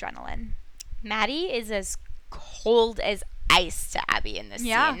give her adrenaline. Maddie is as cold as ice to Abby in this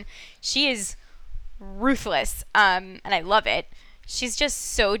scene. She is ruthless, and I love it. She's just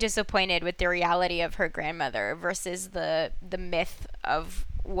so disappointed with the reality of her grandmother versus the myth of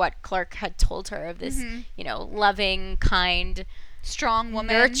what Clark had told her of this, loving, kind, strong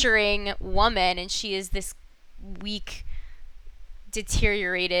woman, nurturing woman, and she is this weak,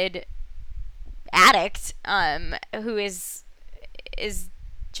 deteriorated addict who is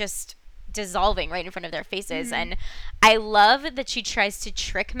just dissolving right in front of their faces. And I love that she tries to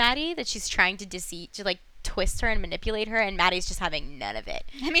trick Maddie, that she's trying to deceive, to like twist her and manipulate her, and Maddie's just having none of it.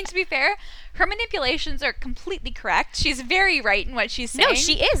 I mean, to be fair, her manipulations are completely correct. She's very right in what she's saying. No,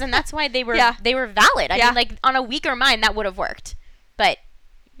 she is, and that's why they were they were valid. I mean, like, on a weaker mind that would have worked, but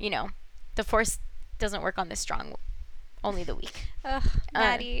the force doesn't work on the strong, only the weak. Ugh,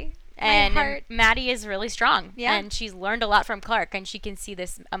 Maddie. And my heart. Maddie is really strong, yeah, and she's learned a lot from Clark, and she can see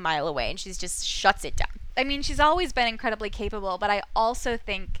this a mile away, and she's just shuts it down. I mean, she's always been incredibly capable, but I also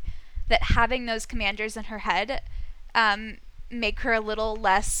think that having those commanders in her head make her a little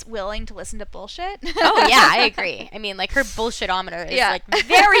less willing to listen to bullshit. Oh, yeah, I agree. I mean, like, her bullshitometer is, like,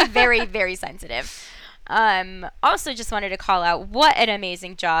 very, very, very sensitive. Also just wanted to call out what an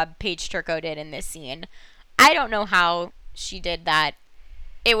amazing job Paige Turco did in this scene. I don't know how she did that.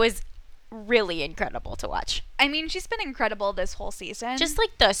 It was really incredible to watch. I mean, she's been incredible this whole season. Just,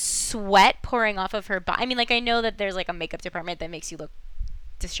 like, the sweat pouring off of her body. I mean, like, I know that there's, like, a makeup department that makes you look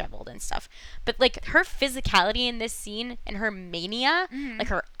disheveled and stuff, but like her physicality in this scene and her mania, like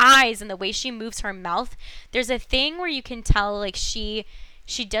her eyes and the way she moves her mouth, there's a thing where you can tell, like, she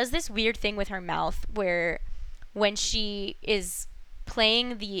does this weird thing with her mouth where when she is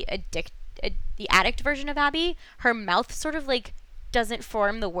playing the addict version of Abby, her mouth sort of like doesn't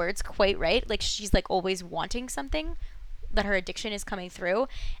form the words quite right, like she's like always wanting something, that her addiction is coming through,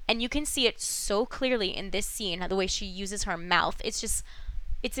 and you can see it so clearly in this scene, the way she uses her mouth.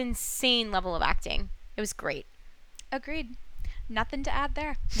 It's insane level of acting. It was great. Agreed. Nothing to add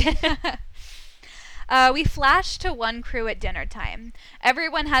there. We flash to one crew at dinner time.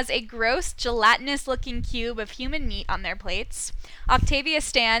 Everyone has a gross, gelatinous-looking cube of human meat on their plates. Octavia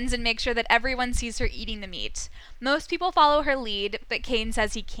stands and makes sure that everyone sees her eating the meat. Most people follow her lead, but Kane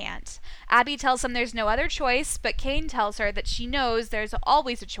says he can't. Abby tells him there's no other choice, but Kane tells her that she knows there's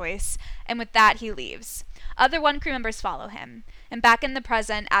always a choice, and with that, he leaves. Other one crew members follow him. And back in the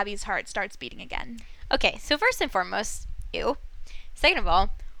present, Abby's heart starts beating again. Okay, so first and foremost, ew. Second of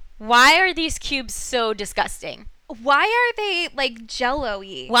all, why are these cubes so disgusting? Why are they, like,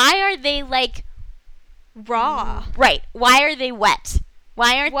 Jell-O-y? Why are they, like... raw? Right. Why are they wet?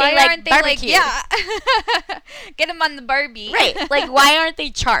 Why aren't they barbecued? Yeah. Get them on the Barbie. Right. Like, why aren't they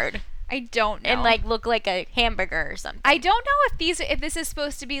charred? I don't know. And, like, look like a hamburger or something. I don't know if this is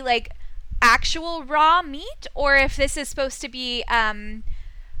supposed to be, like, actual raw meat, or if this is supposed to be,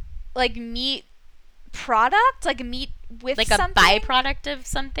 like, meat product, like meat with like something. Like a byproduct of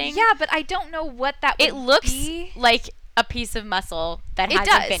something? Yeah, but I don't know what that would be. It looks like a piece of muscle that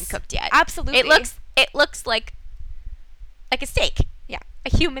hasn't been cooked yet. Absolutely. It looks like a steak. Yeah.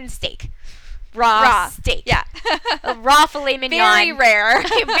 A human steak. Raw steak. Yeah. A raw filet mignon. Very rare.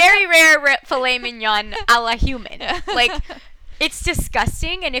 Very rare filet mignon a la human. Like, it's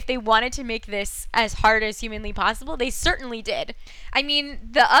disgusting, and if they wanted to make this as hard as humanly possible, they certainly did. I mean,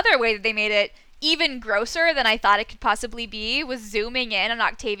 the other way that they made it even grosser than I thought it could possibly be was zooming in on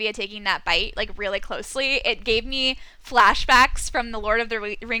Octavia taking that bite, like, really closely. It gave me flashbacks from the Lord of the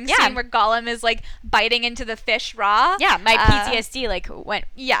Rings scene where Gollum is, like, biting into the fish raw. Yeah, my PTSD, like, went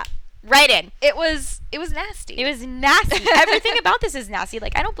right in. It was nasty. It was nasty. Everything about this is nasty.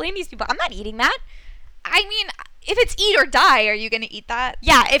 Like, I don't blame these people. I'm not eating that. I mean, if it's eat or die, are you going to eat that?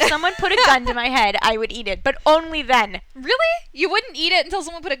 Yeah, if someone put a gun to my head, I would eat it, but only then. Really? You wouldn't eat it until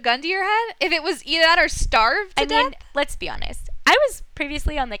someone put a gun to your head? If it was eat that or starve to death? I mean, let's be honest. I was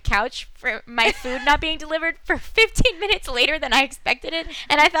previously on the couch for my food not being delivered for 15 minutes later than I expected it,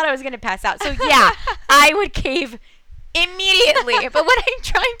 and I thought I was going to pass out. So yeah, I would cave immediately. But what I'm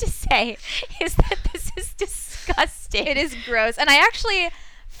trying to say is that this is disgusting. It is gross. And I actually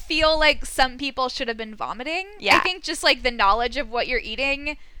feel like some people should have been vomiting. Yeah. I think just, like, the knowledge of what you're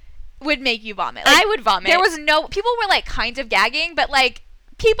eating would make you vomit. Like, I would vomit. There was people were, like, kind of gagging, but, like,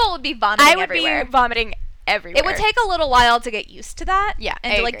 people would be vomiting everywhere. I would be vomiting everywhere. It would take a little while to get used to that. Yeah,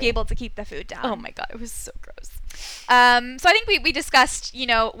 and to, like, be able to keep the food down. Oh my God, it was so gross. So I think we discussed, you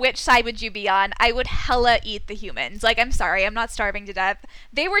know, which side would you be on? I would hella eat the humans. Like, I'm sorry, I'm not starving to death.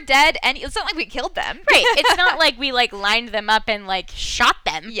 They were dead, and it's not like we killed them. Right. It's not like we, like, lined them up and, like, shot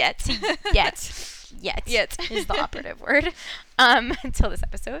them. Yet is the operative word. Until this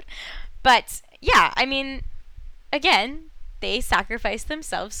episode. But, yeah, I mean, again, they sacrificed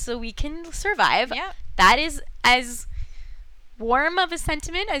themselves so we can survive. Yeah. That is as warm of a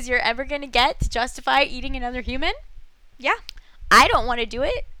sentiment as you're ever going to get to justify eating another human. Yeah. I don't want to do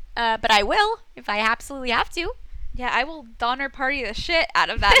it, but I will if I absolutely have to. Yeah, I will Donner Party the shit out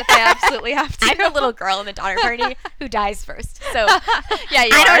of that if I absolutely have to. I'm the little girl in the Donner Party who dies first. So yeah,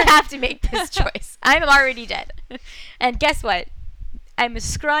 I don't have to make this choice. I'm already dead. And guess what? I'm a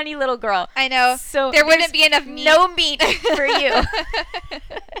scrawny little girl. I know. So there wouldn't be enough meat. No meat for you.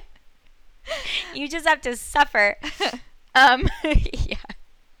 You just have to suffer. Yeah.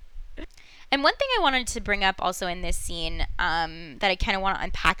 And one thing I wanted to bring up also in this scene that I kind of want to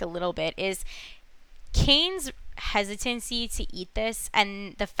unpack a little bit is Kane's hesitancy to eat this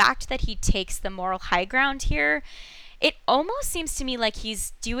and the fact that he takes the moral high ground here. It almost seems to me like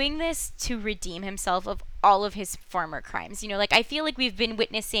he's doing this to redeem himself of all of his former crimes. You know, like, I feel like we've been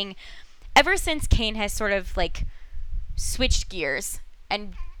witnessing ever since Kane has sort of, like, switched gears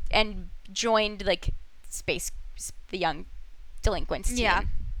and joined, like, the young delinquents team. Yeah.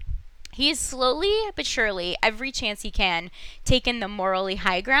 He is slowly but surely, every chance he can, taken the morally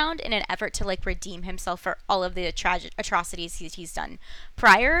high ground in an effort to, like, redeem himself for all of the atrocities he's done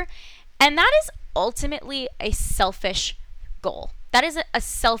prior. And that is ultimately a selfish goal. That is a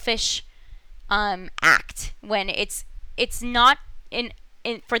selfish act when it's not in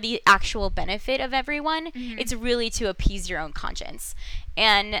for the actual benefit of everyone. Mm-hmm. It's really to appease your own conscience.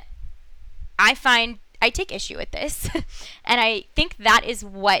 And I take issue with this, and I think that is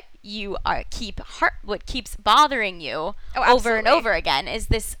what you what keeps bothering you over and over again is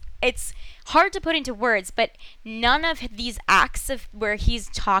this. It's hard to put into words, but none of these acts of where he's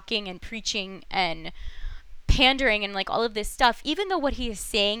talking and preaching and pandering and, like, all of this stuff, even though what he is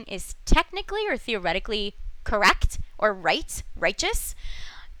saying is technically or theoretically correct or righteous,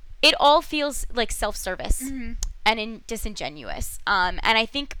 it all feels like self-service. Mm-hmm. And disingenuous. And I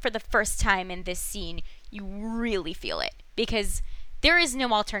think for the first time in this scene, you really feel it because there is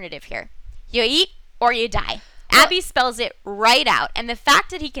no alternative here. You eat or you die. Well, Abby spells it right out. And the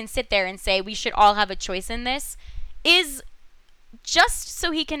fact that he can sit there and say we should all have a choice in this is just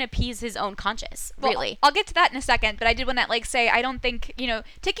so he can appease his own conscience, really. Well, I'll get to that in a second, but I did want to say I don't think,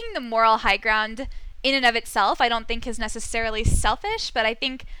 taking the moral high ground in and of itself, I don't think is necessarily selfish, but I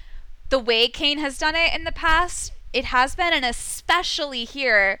think the way Kane has done it in the past, it has been, and especially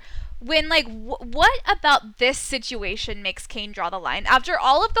here, when, what about this situation makes Kane draw the line? After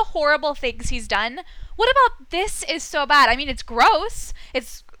all of the horrible things he's done, what about this is so bad? I mean, it's gross.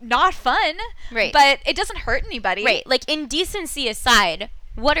 It's not fun. Right. But it doesn't hurt anybody. Right. Indecency aside,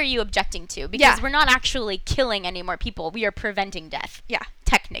 what are you objecting to? Because we're not actually killing any more people. We are preventing death. Yeah.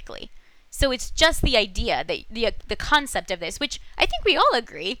 Technically. So it's just the idea, that the concept of this, which I think we all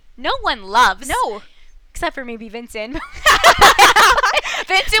agree no one loves. No. Except for maybe Vincent.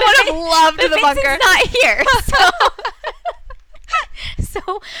 Vincent would have loved the bunker. Vincent's not here.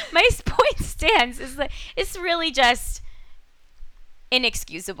 So my point stands is that it's really just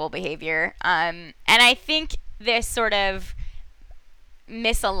inexcusable behavior. And I think this sort of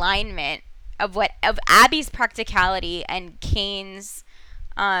misalignment of Abby's practicality and Kane's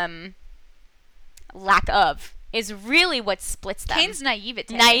lack of is really what splits them. Kane's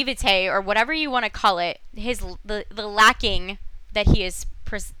naivete, or whatever you want to call it, the lacking that he is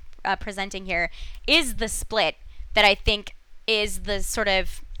presenting here is the split that I think is the sort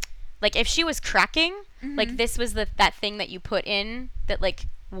of if she was cracking, this was that thing that you put in that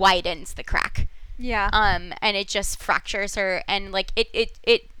widens the crack. Yeah. And it just fractures her, and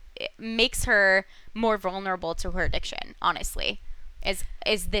it makes her more vulnerable to her addiction, honestly.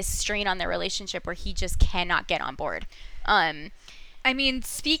 Is this strain on their relationship where he just cannot get on board. I mean,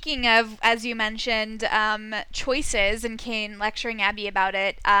 speaking of, as you mentioned, choices and Kane lecturing Abby about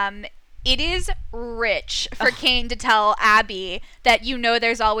it, it is rich for Kane to tell Abby that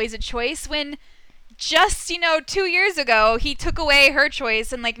there's always a choice when just, 2 years ago he took away her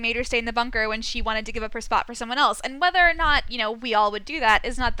choice and made her stay in the bunker when she wanted to give up her spot for someone else. And whether or not, we all would do that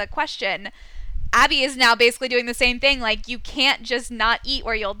is not the question. Abby is now basically doing the same thing. You can't just not eat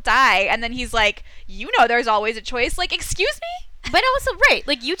or you'll die. And then he's like, there's always a choice. Excuse me? But also, right,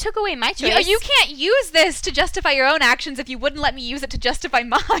 you took away my choice. You can't use this to justify your own actions if you wouldn't let me use it to justify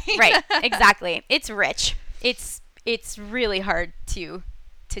mine. Right, exactly. It's rich. It's really hard to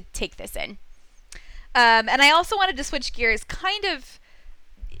take this in. And I also wanted to switch gears, kind of,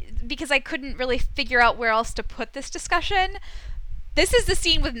 because I couldn't really figure out where else to put this discussion. This is the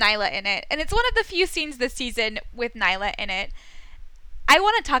scene with Nyla in it, and it's one of the few scenes this season with Nyla in it. I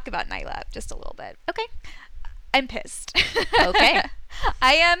want to talk about Nyla just a little bit. Okay. I'm pissed. Okay.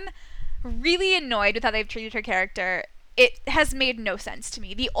 I am really annoyed with how they've treated her character. It has made no sense to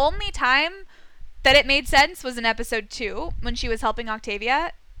me. The only time that it made sense was in episode 2 when she was helping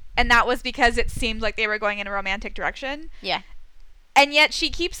Octavia, and that was because it seemed like they were going in a romantic direction. Yeah. And yet she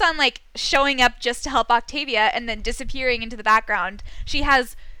keeps on showing up just to help Octavia and then disappearing into the background. She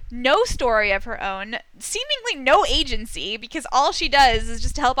has no story of her own, seemingly no agency, because all she does is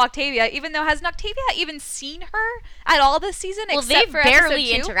just to help Octavia, even though hasn't Octavia even seen her at all this season? Well, except they've for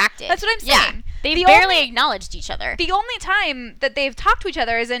barely episode 2? interacted. That's what I'm saying. Yeah, they've barely acknowledged each other. The only time that they've talked to each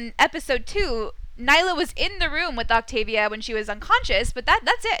other is in episode 2. Nyla was in the room with Octavia when she was unconscious, but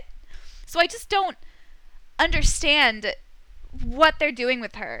that's it. So I just don't understand what they're doing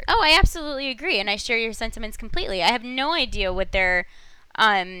with her. Oh, I absolutely agree, and I share your sentiments completely. I have no idea what their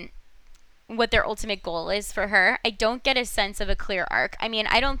ultimate goal is for her. I don't get a sense of a clear arc. I mean,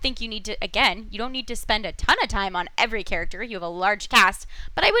 I don't think you need to, again, you don't need to spend a ton of time on every character. You have a large cast,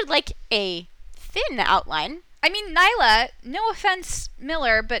 but I would like a thin outline. I mean, Nyla, no offense,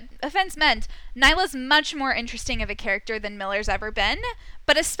 Miller, but offense meant, Nyla's much more interesting of a character than Miller's ever been.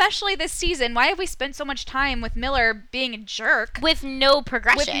 But especially this season, why have we spent so much time with Miller being a jerk? With no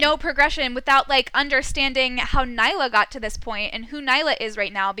progression. Without, understanding how Nyla got to this point and who Nyla is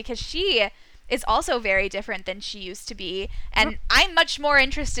right now, because she is also very different than she used to be. And I'm much more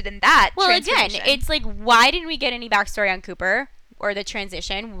interested in that. Well, again, it's why didn't we get any backstory on Cooper? Or the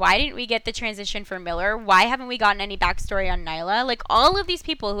transition. Why didn't we get the transition for Miller? Why haven't we gotten any backstory on Nyla? All of these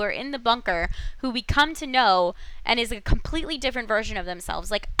people who are in the bunker, who we come to know, and is a completely different version of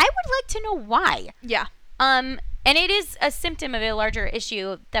themselves. I would like to know why. Yeah. And it is a symptom of a larger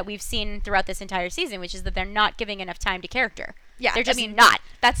issue that we've seen throughout this entire season, which is that they're not giving enough time to character. Yeah, they're just not.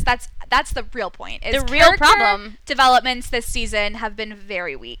 That's the real point. The real problem. Developments this season have been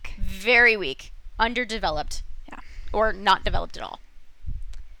very weak. Very weak. Underdeveloped. Or not developed at all.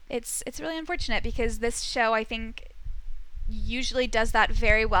 It's really unfortunate because this show, I think, usually does that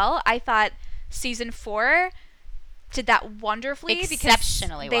very well. I thought season 4 did that wonderfully.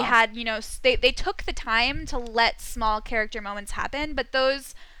 Exceptionally because they well. had, you know, they took the time to let small character moments happen, but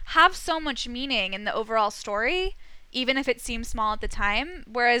those have so much meaning in the overall story, even if it seems small at the time.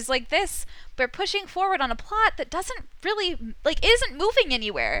 Whereas like this, we're pushing forward on a plot that doesn't really, like, isn't moving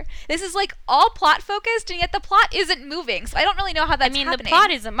anywhere. This is like all plot focused, and yet the plot isn't moving. So I don't really know how that's happening. The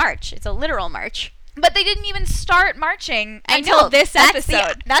plot is a march. It's a literal march. But they didn't even start marching until this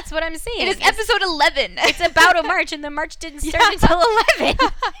episode. That's what I'm saying. It is episode 11. It's about a march, and the march didn't start until 11.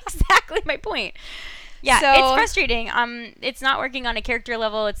 Exactly my point. Yeah, so, it's frustrating. It's not working on a character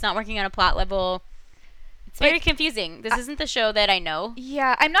level. It's not working on a plot level. It's very confusing. This isn't the show that I know.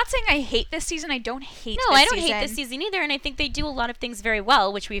 Yeah, I'm not saying I hate this season. I don't hate this season. No, I don't hate this season either, and I think they do a lot of things very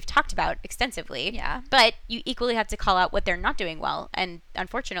well, which we've talked about extensively. Yeah. But you equally have to call out what they're not doing well, and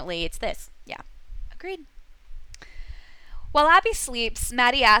unfortunately, it's this. Yeah. Agreed. While Abby sleeps,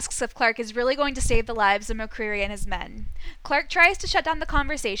 Maddie asks if Clark is really going to save the lives of McCreary and his men. Clark tries to shut down the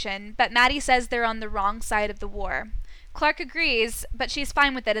conversation, but Maddie says they're on the wrong side of the war. Clark agrees, but she's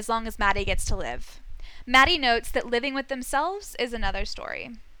fine with it as long as Maddie gets to live. Maddie notes that living with themselves is another story.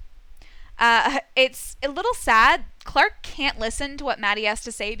 It's a little sad. Clark can't listen to what Maddie has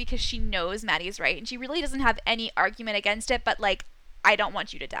to say because she knows Maddie's right, and she really doesn't have any argument against it, but, like, I don't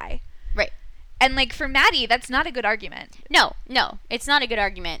want you to die. Right. And, like, for Maddie, that's not a good argument. No, it's not a good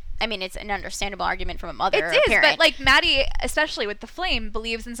argument. I mean, it's an understandable argument from a mother or a parent. It is, but, like, Maddie, especially with the flame,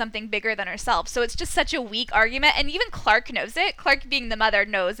 believes in something bigger than herself. So it's just such a weak argument, and even Clark knows it. Clark, being the mother,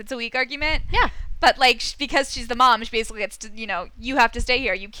 knows it's a weak argument. Yeah. But, like, because she's the mom, she basically gets to, you know, you have to stay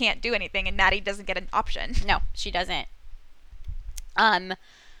here. You can't do anything, and Maddie doesn't get an option. No, she doesn't.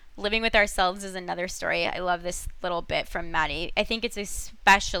 Living with ourselves is another story. I love this little bit from Maddie. I think it's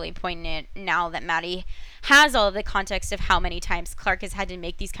especially poignant now that Maddie has all of the context of how many times Clark has had to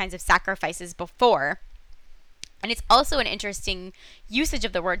make these kinds of sacrifices before. And it's also an interesting usage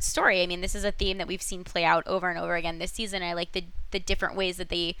of the word story. I mean, this is a theme that we've seen play out over and over again this season. I like the different ways that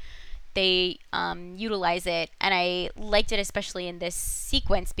they utilize it. And I liked it especially in this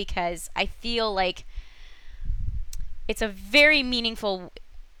sequence because I feel like it's a very meaningful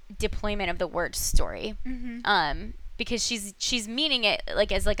deployment of the word story. Mm-hmm. Because she's meaning it like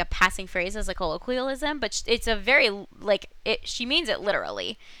as like a passing phrase, as a colloquialism, but it's a very like she means it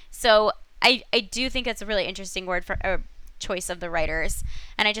literally. So I do think it's a really interesting word for a choice of the writers,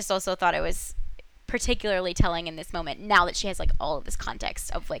 and I just also thought it was particularly telling in this moment now that she has like all of this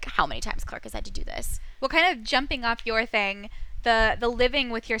context of like how many times Clark has had to do this. Well, kind of jumping off your thing, the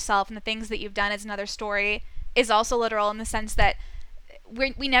living with yourself and the things that you've done is another story is also literal in the sense that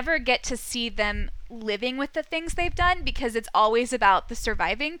we never get to see them living with the things they've done because it's always about the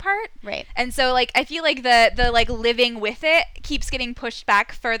surviving part. Right. And so like I feel like the like living with it keeps getting pushed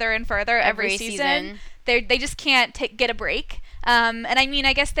back further and further every season. They just can't get a break. And I mean,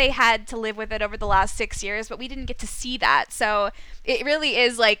 I guess they had to live with it over the last 6 years, but we didn't get to see that. So it really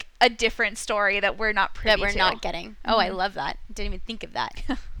is like a different story that we're not privy to. That we're not getting. Oh, I love that. Didn't even think of that.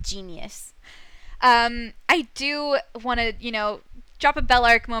 Genius. I do want to, you know, drop a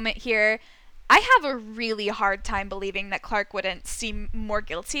Bellark moment here. I have a really hard time believing that Clark wouldn't seem more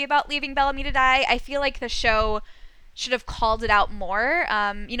guilty about leaving Bellamy to die. I feel like the show should have called it out more.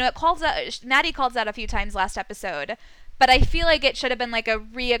 You know, Maddie calls out a few times last episode, but I feel like it should have been like a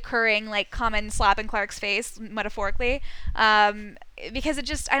reoccurring, like, common slap in Clark's face, metaphorically, because it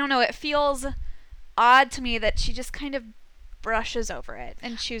just, I don't know, it feels odd to me that she just kind of brushes over it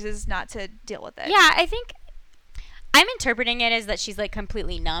and chooses not to deal with it. Yeah, I think I'm interpreting it as that she's like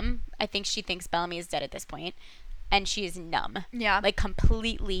completely numb. I think she thinks Bellamy is dead at this point, and she is numb. Yeah. Like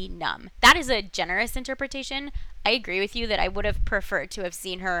completely numb. That is a generous interpretation. I agree with you that I would have preferred to have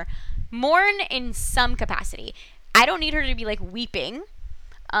seen her mourn in some capacity. I don't need her to be like weeping,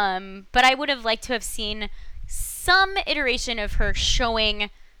 but I would have liked to have seen some iteration of her showing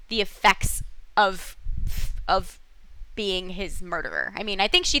the effects of being his murderer. I mean, I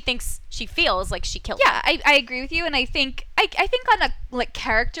think she feels like she killed him. Yeah, I agree with you, and I think on a like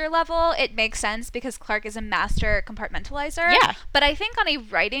character level it makes sense because Clark is a master compartmentalizer. Yeah. But I think on a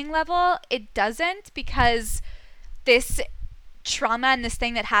writing level it doesn't, because this trauma and this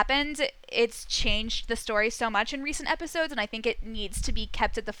thing that happened, it's changed the story so much in recent episodes, and I think it needs to be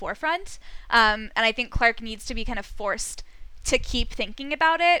kept at the forefront. And I think Clark needs to be kind of forced to keep thinking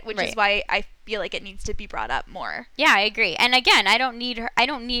about it, which is why I feel like it needs to be brought up more. Yeah, I agree. And again, I don't need her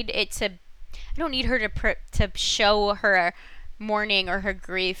to show her mourning or her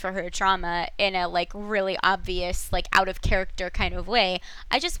grief or her trauma in a like really obvious, like out of character kind of way.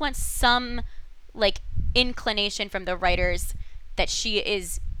 I just want some like inclination from the writers that she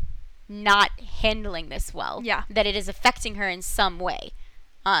is not handling this well. Yeah. That it is affecting her in some way.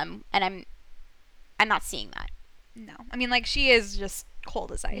 And I'm not seeing that. No. I mean, like, she is just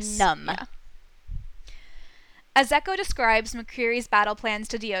cold as ice. Numb. Yeah. As Echo describes McCreary's battle plans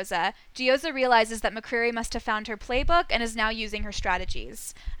to Diyoza, Diyoza realizes that McCreary must have found her playbook and is now using her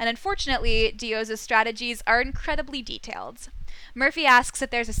strategies. And unfortunately, Diyoza's strategies are incredibly detailed. Murphy asks if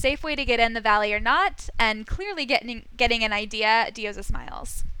there's a safe way to get in the valley or not, and clearly getting an idea, Diyoza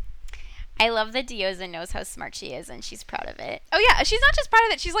smiles. I love that Diyoza knows how smart she is, and she's proud of it. Oh yeah, she's not just proud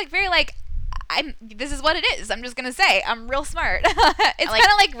of it, she's like very like, this is what it is. I'm just gonna say I'm real smart. It's kind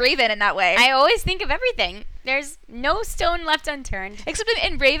of like Raven in that way. I always think of everything. There's no stone left unturned. Except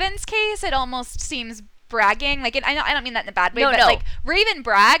in Raven's case, it almost seems bragging. Like, I don't mean that in a bad way, No. like Raven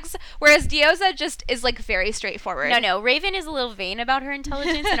brags, whereas Diyoza just is like very straightforward. No. Raven is a little vain about her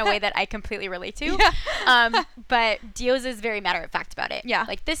intelligence in a way that I completely relate to. Yeah. But Diyoza is very matter of fact about it. Yeah.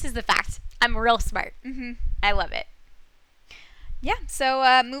 Like, this is the fact. I'm real smart. Mm-hmm. I love it. Yeah.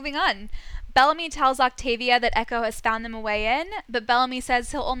 So moving on. Bellamy tells Octavia that Echo has found them a way in, but Bellamy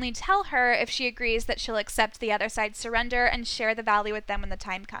says he'll only tell her if she agrees that she'll accept the other side's surrender and share the valley with them when the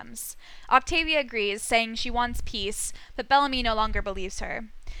time comes. Octavia agrees, saying she wants peace, but Bellamy no longer believes her.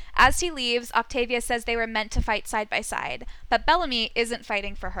 As he leaves, Octavia says they were meant to fight side by side, but Bellamy isn't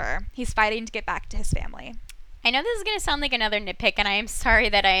fighting for her. He's fighting to get back to his family. I know this is going to sound like another nitpick, and I am sorry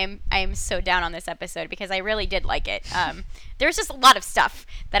that I am so down on this episode because I really did like it. There's just a lot of stuff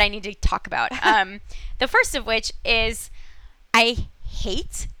that I need to talk about. The first of which is I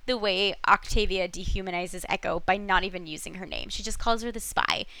hate the way Octavia dehumanizes Echo by not even using her name. She just calls her the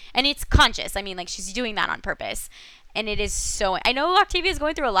spy, and it's conscious. I mean, like, she's doing that on purpose. And it is so... I know Octavia is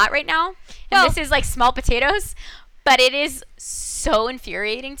going through a lot right now, and this is like small potatoes, but it is so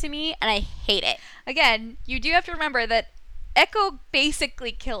infuriating to me, and I hate it. Again, you do have to remember that Echo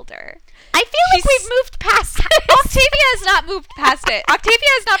basically killed her. I feel like we've moved past this. Octavia has not moved past it. Octavia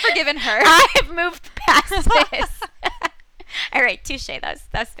has not forgiven her. I've moved past this. All right, touche.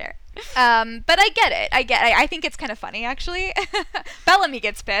 That's fair. But I get it. I think it's kind of funny, actually. Bellamy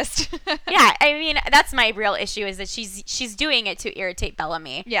gets pissed. Yeah, I mean, that's my real issue is that she's doing it to irritate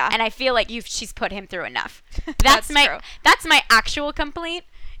Bellamy. Yeah. And I feel like she's put him through enough. That's true. That's my actual complaint,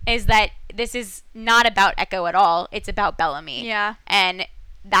 is that this is not about Echo at all. It's about Bellamy. Yeah. And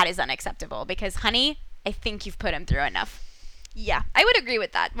that is unacceptable because, honey, I think you've put him through enough. Yeah, I would agree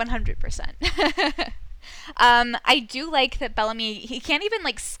with that 100%. I do like that Bellamy, he can't even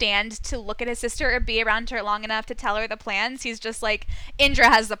like stand to look at his sister or be around her long enough to tell her the plans. He's just like, Indra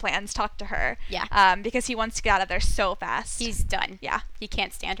has the plans, talk to her. Yeah. Because he wants to get out of there so fast. He's done. Yeah. He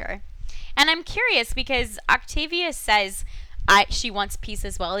can't stand her. And I'm curious because Octavia says she wants peace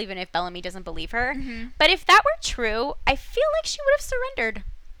as well, even if Bellamy doesn't believe her. Mm-hmm. But if that were true, I feel like she would have surrendered.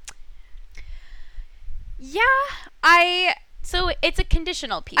 Yeah, So it's a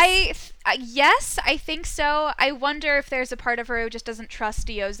conditional peace. Yes, I think so. I wonder if there's a part of her who just doesn't trust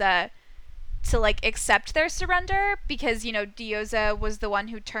Diyoza to like accept their surrender because, you know, Diyoza was the one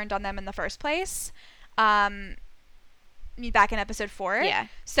who turned on them in the first place. Back in episode 4. Yeah.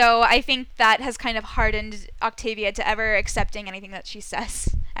 So I think that has kind of hardened Octavia to ever accepting anything that she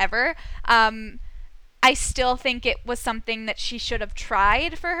says ever. I still think it was something that she should have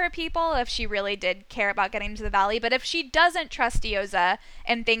tried for her people if she really did care about getting to the valley. But if she doesn't trust Diyoza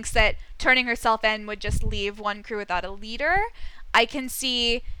and thinks that turning herself in would just leave one crew without a leader, I can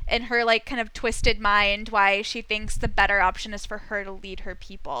see in her like kind of twisted mind why she thinks the better option is for her to lead her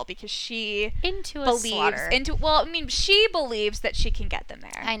people because she she believes that she can get them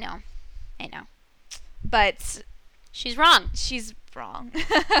there. I know. But she's wrong.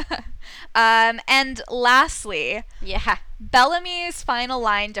 And lastly, yeah, Bellamy's final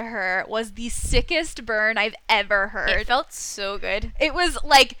line to her was the sickest burn I've ever heard. It felt so good. It was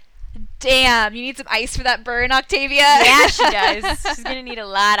like, damn, you need some ice for that burn, Octavia. Yeah, she does. She's gonna need a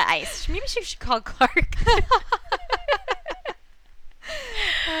lot of ice. Maybe she should call Clark.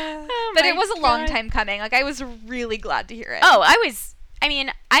 But it was a long time coming. Like, I was really glad to hear it. Oh, I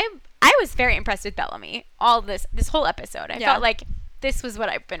was very impressed with Bellamy all this whole episode. I felt like this was what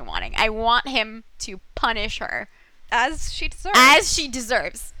I've been wanting. I want him to punish her as she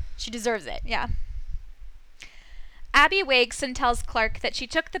deserves. She deserves it. Yeah. Abby wakes and tells Clark that she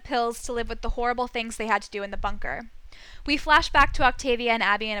took the pills to live with the horrible things they had to do in the bunker. We flash back to Octavia and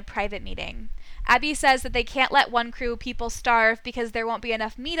Abby in a private meeting. Abby says that they can't let one crew people starve because there won't be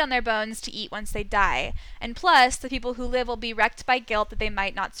enough meat on their bones to eat once they die. And plus, the people who live will be wrecked by guilt that they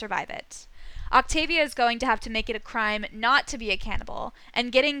might not survive it. Octavia is going to have to make it a crime not to be a cannibal,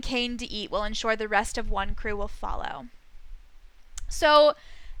 and getting Kane to eat will ensure the rest of one crew will follow. So,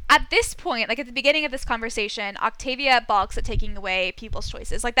 at this point, like at the beginning of this conversation, Octavia balks at taking away people's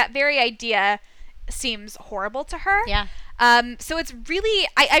choices. Like that very idea seems horrible to her. Yeah. So it's really,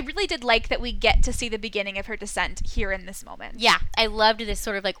 I really did like that we get to see the beginning of her descent here in this moment. Yeah, I loved this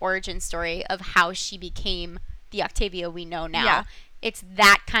sort of like origin story of how she became the Octavia we know now. Yeah. It's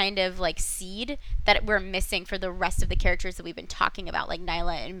that kind of like seed that we're missing for the rest of the characters that we've been talking about, like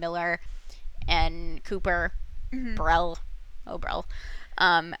Nyla and Miller and Cooper, Brell.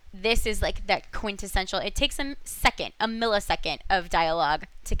 This is like that quintessential. It takes a millisecond of dialogue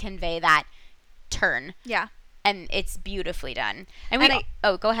to convey that turn. Yeah. And it's beautifully done. And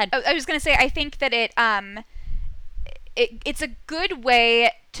go ahead. I was going to say, I think that it's a good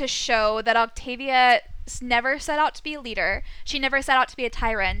way to show that Octavia never set out to be a leader. She never set out to be a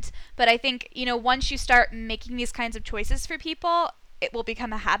tyrant. But I think, once you start making these kinds of choices for people, it will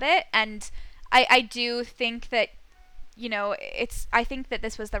become a habit. And I do think that, I think that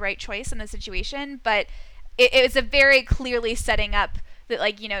this was the right choice in the situation. But it was a very clearly setting up that,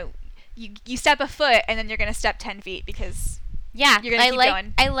 like, you step a foot and then you're going to step 10 feet because you're going to keep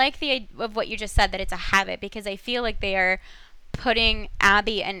going. I like the idea of what you just said, that it's a habit, because I feel like they are putting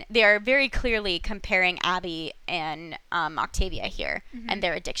Abby, and they are very clearly comparing Abby and Octavia here and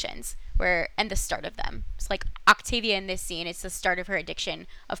their addictions, and the start of them. It's like Octavia in this scene, it's the start of her addiction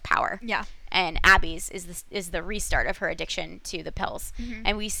of power. Yeah. And Abby's is the restart of her addiction to the pills.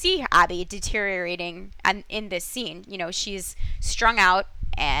 And we see Abby deteriorating in this scene. She's strung out.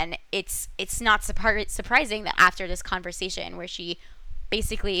 And it's not surprising that after this conversation where she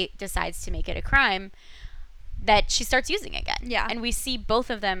basically decides to make it a crime, that she starts using again. Yeah. And we see both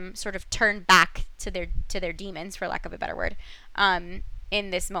of them sort of turn back to their demons, for lack of a better word,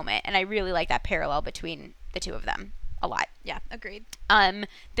 in this moment. And I really like that parallel between the two of them a lot. Yeah, agreed.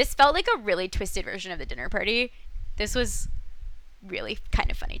 This felt like a really twisted version of the dinner party. This was really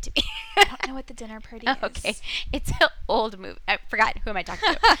kind of funny to me. I don't know what the dinner party is. Okay. It's an old movie. I forgot who am I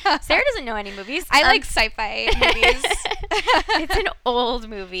talking to. Sarah doesn't know any movies. I like sci-fi movies. It's an old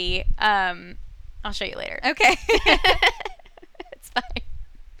movie. I'll show you later. Okay. It's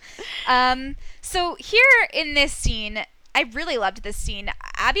fine. So here in this scene, I really loved this scene.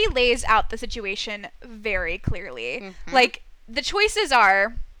 Abby lays out the situation very clearly. Like, the choices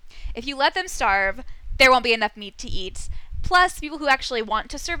are, if you let them starve, there won't be enough meat to eat. Plus, people who actually want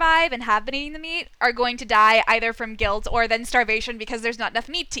to survive and have been eating the meat are going to die either from guilt or then starvation because there's not enough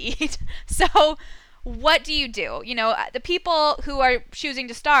meat to eat. So, what do? The people who are choosing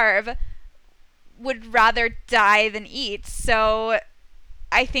to starve would rather die than eat. So,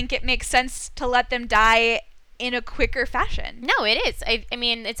 I think it makes sense to let them die in a quicker fashion. No, it is. I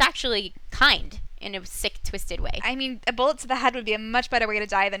mean, it's actually kind in a sick, twisted way. I mean, a bullet to the head would be a much better way to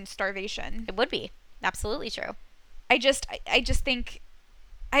die than starvation. It would be. Absolutely true. I just think,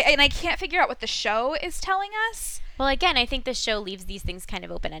 I can't figure out what the show is telling us. Well, again, I think the show leaves these things kind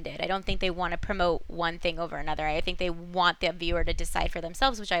of open-ended. I don't think they want to promote one thing over another. I think they want the viewer to decide for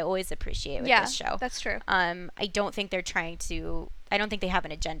themselves, which I always appreciate with this show. Yeah, that's true. I don't think they're trying to, I don't think they have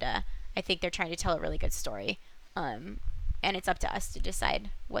an agenda. I think they're trying to tell a really good story. And it's up to us to decide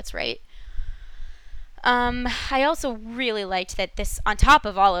what's right. I also really liked that on top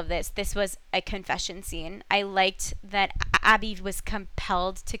of all of this was a confession scene. I liked that Abby was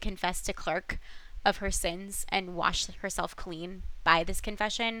compelled to confess to Clarke of her sins and wash herself clean by this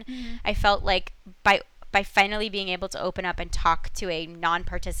confession. I felt like by finally being able to open up and talk to a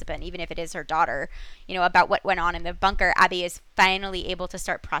non-participant, even if it is her daughter, about what went on in the bunker, Abby is finally able to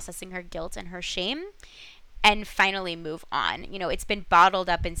start processing her guilt and her shame and finally move on. It's been bottled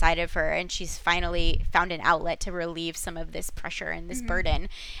up inside of her, and she's finally found an outlet to relieve some of this pressure and this burden.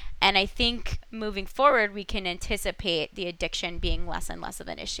 And I think moving forward, we can anticipate the addiction being less and less of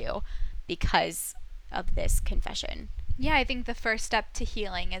an issue because of this confession. Yeah, I think the first step to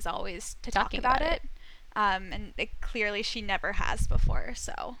healing is always to talk about it. And clearly she never has before,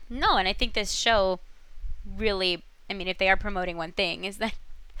 so. No, and I think this show really, if they are promoting one thing, is that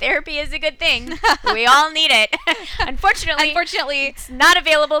therapy is a good thing. We all need it. Unfortunately, it's not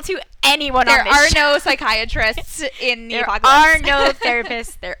available to anyone on this show. There are no psychiatrists in the apocalypse. There are no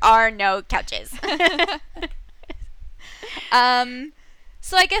therapists. There are no couches.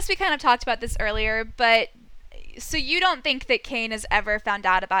 So I guess we kind of talked about this earlier, but so you don't think that Kane has ever found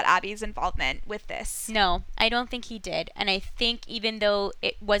out about Abby's involvement with this? No, I don't think he did. And I think even though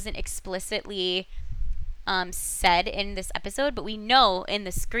it wasn't explicitly said in this episode, but we know in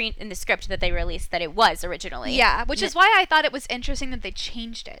the script that they released that it was originally. Yeah, which is why I thought it was interesting that they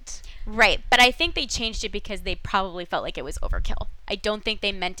changed it. Right, but I think they changed it because they probably felt like it was overkill. I don't think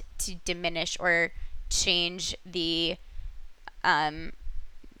they meant to diminish or change the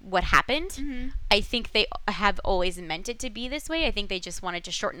what happened. Mm-hmm. I think they have always meant it to be this way. I think they just wanted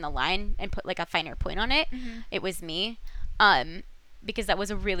to shorten the line and put like a finer point on it. Mm-hmm. It was me. Because that was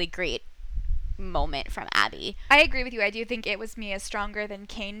a really great moment from Abby. I agree with you. I do think it was me is stronger than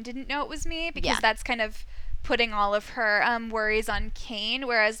Kane didn't know it was me, because that's kind of putting all of her worries on Kane,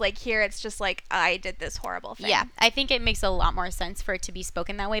 whereas like here it's just like, I did this horrible thing. Yeah, I think it makes a lot more sense for it to be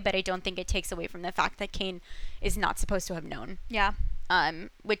spoken that way, but I don't think it takes away from the fact that Kane is not supposed to have known. Yeah.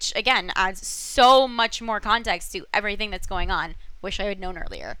 Which again adds so much more context to everything that's going on. Wish I had known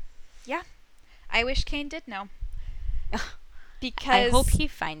earlier. Yeah. I wish Kane did know. Because I hope he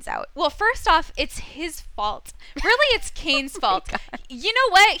finds out. Well, first off, it's his fault. Really, it's Kane's fault. You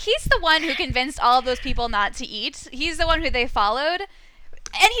know what? He's the one who convinced all of those people not to eat. He's the one who they followed.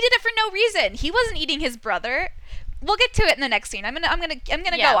 And he did it for no reason. He wasn't eating his brother. We'll get to it in the next scene. I'm gonna go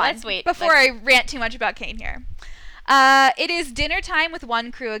on. Let's wait. Before I rant too much about Kane here. It is dinner time with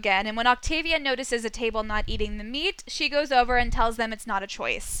one crew again, and when Octavia notices a table not eating the meat, she goes over and tells them it's not a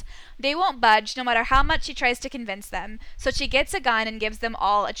choice. They won't budge, no matter how much she tries to convince them, so she gets a gun and gives them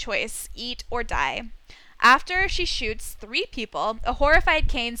all a choice, eat or die. After she shoots 3 people, a horrified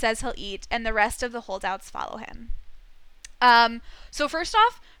Kane says he'll eat, and the rest of the holdouts follow him. So first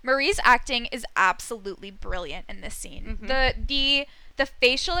off, Marie's acting is absolutely brilliant in this scene. Mm-hmm. The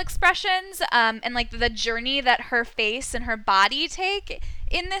facial expressions and like the journey that her face and her body take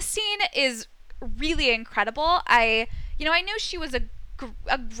in this scene is really incredible. I knew she was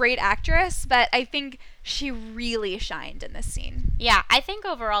a great actress, but I think she really shined in this scene. Yeah, I think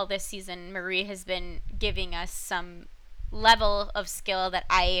overall this season Marie has been giving us some level of skill that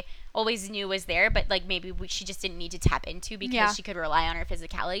I always knew was there, but like maybe she just didn't need to tap into because she could rely on her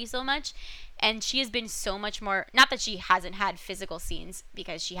physicality so much. And she has been so much more, not that she hasn't had physical scenes,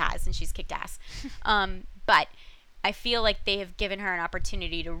 because she has and she's kicked ass, but I feel like they have given her an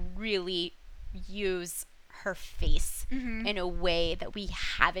opportunity to really use her face in a way that we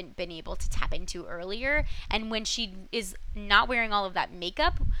haven't been able to tap into earlier. And when she is not wearing all of that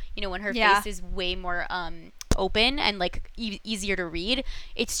makeup, when her face is way more open and like easier to read,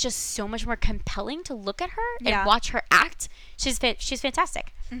 it's just so much more compelling to look at her and watch her act. She's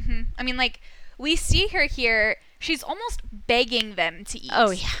fantastic. I mean, like, we see her here, she's almost begging them to eat. Oh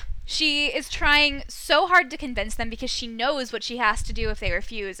yeah. She is trying so hard to convince them because she knows what she has to do if they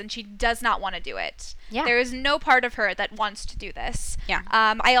refuse, and she does not want to do it. Yeah. There is no part of her that wants to do this. Yeah.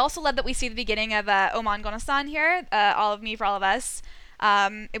 I also love that we see the beginning of Oman Gonasan here, All of Me for All of Us.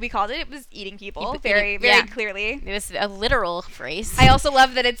 We called it was eating people very clearly. It was a literal phrase. I also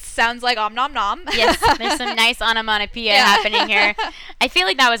love that it sounds like om nom nom. Yes, there's some nice onomatopoeia happening here. I feel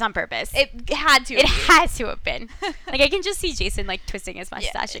like that was on purpose. It had to. It had to have been. Like I can just see Jason like twisting his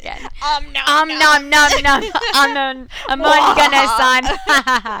mustache again. Nom nom nom nom. Amon Ganasan.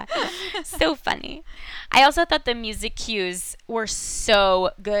 So funny. I also thought the music cues were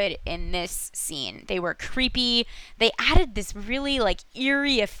so good in this scene. They were creepy. They added this really like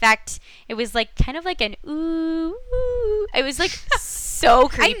eerie effect. It was like kind of like an ooh, ooh. It was like so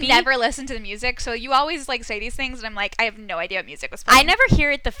creepy. I never listened to the music, so you always like say these things and I'm like, I have no idea what music was playing. I never hear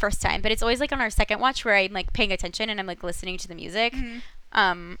it the first time, but it's always like on our second watch where I'm like paying attention and I'm like listening to the music.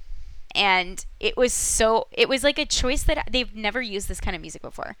 And it was like a choice that they've never used this kind of music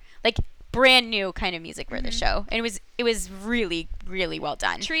before. Like brand new kind of music for the show, and it was really, really well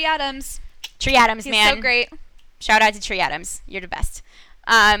done. Tree Adams, He's man, so great. Shout out to Tree Adams, you're the best.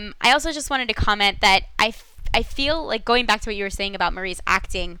 I also just wanted to comment that I feel like, going back to what you were saying about Marie's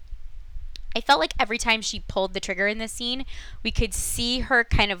acting, I felt like every time she pulled the trigger in this scene, we could see her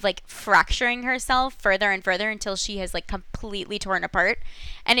kind of like fracturing herself further and further until she has like completely torn apart.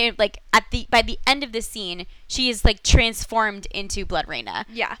 And it like by the end of the scene, she is like transformed into Blood Reina.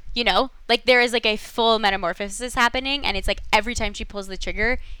 Yeah. Like there is like a full metamorphosis happening, and it's like every time she pulls the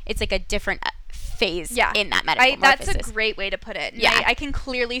trigger, it's like a different phase in that metamorphosis. That's a great way to put it. Yeah. I can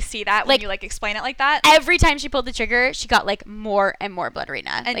clearly see that when you like explain it like that. Every time she pulled the trigger, she got like more and more Blood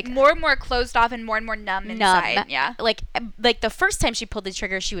Reina. And like more and more closed off and more numb inside. Yeah. Like the first time she pulled the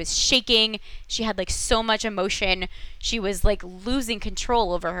trigger, she was shaking. She had like so much emotion. She was like losing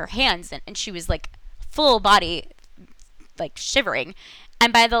control over her hands, and she was like full body like shivering.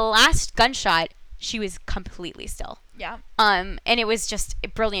 And by the last gunshot, she was completely still. Yeah. And it was just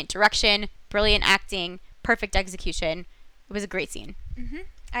brilliant direction, brilliant acting, perfect execution. It was a great scene.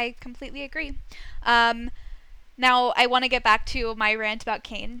 I completely agree. Now I want to get back to my rant about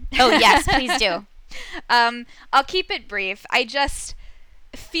Kane. Oh yes, please do. I'll keep it brief. I just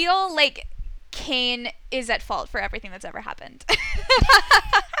feel like Kane is at fault for everything that's ever happened.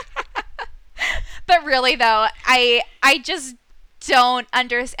 But really though, I just don't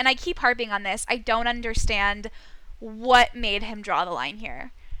understand, and I keep harping on this, I don't understand what made him draw the line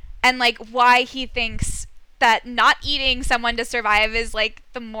here. And, like, why he thinks that not eating someone to survive is, like,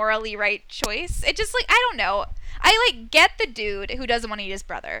 the morally right choice. It just, like, I don't know. I, like, get the dude who doesn't want to eat his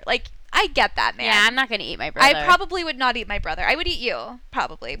brother. Like, I get that, man. Yeah, I'm not gonna eat my brother. I probably would not eat my brother. I would eat you,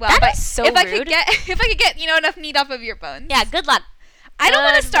 probably. Well, that but is so if rude. I could get, you know, enough meat off of your bones. Yeah, good luck. I don't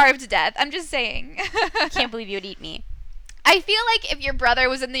want to starve to death. I'm just saying. Can't believe you would eat me. I feel like if your brother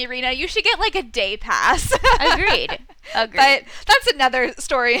was in the arena, you should get, like, a day pass. Agreed. But that's another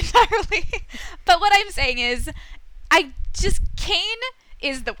story entirely. But what I'm saying is, Cain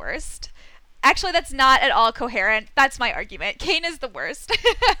is the worst. Actually, that's not at all coherent. That's my argument. Cain is the worst.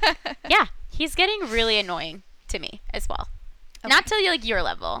 Yeah, he's getting really annoying to me as well. Okay. Not to, like, your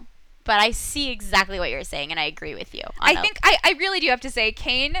level, but I see exactly what you're saying, and I agree with you. I really do have to say,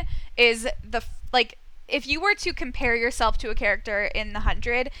 Cain is if you were to compare yourself to a character in the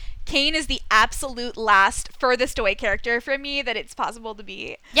 100, Cain is the absolute last, furthest away character from me that it's possible to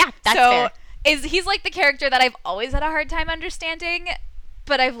be. Yeah, that's fair. He's like the character that I've always had a hard time understanding,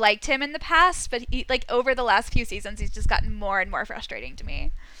 but I've liked him in the past, but he, like, over the last few seasons, he's just gotten more and more frustrating to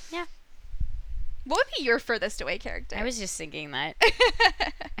me. Yeah. What would be your furthest away character? I was just thinking that.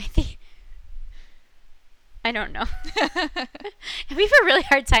 I don't know. We have a really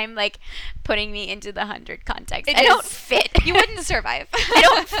hard time, like, putting me into the 100 context. I don't fit. You wouldn't survive. I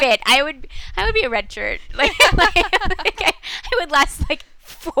don't fit. I would be a red shirt. Like I would last, like,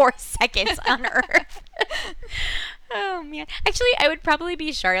 4 seconds on Earth. Oh, man. Actually, I would probably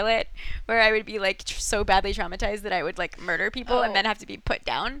be Charlotte, where I would be, like, so badly traumatized that I would, like, murder people and then have to be put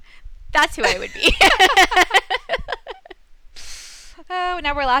down. That's who I would be. Oh,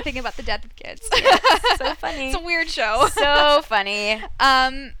 now we're laughing about the death of kids. Yes, so funny. It's a weird show. So funny.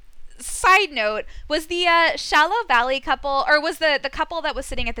 Side note, was the Shallow Valley couple, or was the couple that was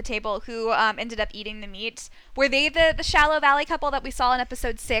sitting at the table who ended up eating the meat, were they the Shallow Valley couple that we saw in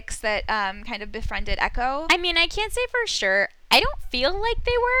episode 6 that kind of befriended Echo? I mean, I can't say for sure. I don't feel like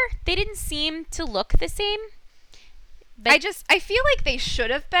they were. They didn't seem to look the same. But I feel like they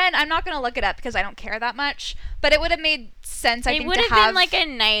should have been. I'm not going to look it up because I don't care that much. But it would have made sense, I think, to have... It would have been, like, a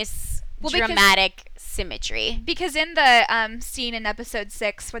nice, dramatic symmetry. Because in the scene in episode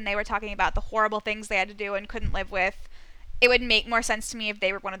 6, when they were talking about the horrible things they had to do and couldn't live with, it would make more sense to me if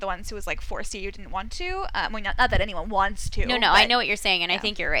they were one of the ones who was, like, forced to, you didn't want to. Well, not that anyone wants to. No, I know what you're saying, and yeah. I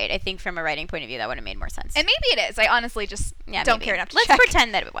think you're right. I think from a writing point of view, that would have made more sense. And maybe it is. I honestly just don't care enough to check. Let's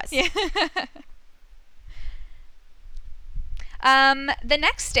pretend that it was. Yeah. The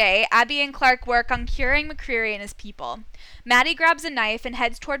next day, Abby and Clark work on curing McCreary and his people. Maddie grabs a knife and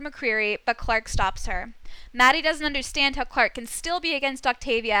heads toward McCreary, but Clark stops her. Maddie doesn't understand how Clark can still be against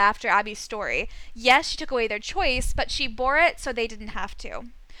Octavia after Abby's story. Yes, she took away their choice, but she bore it so they didn't have to.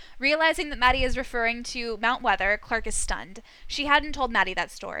 Realizing that Maddie is referring to Mount Weather, Clark is stunned. She hadn't told Maddie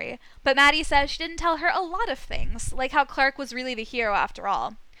that story, but Maddie says she didn't tell her a lot of things, like how Clark was really the hero after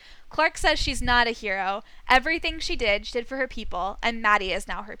all. Clark says she's not a hero. Everything she did for her people, and Maddie is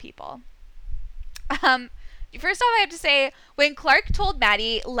now her people. First off, I have to say, when Clark told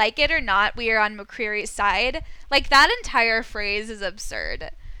Maddie, like it or not, we are on McCreary's side, like, that entire phrase is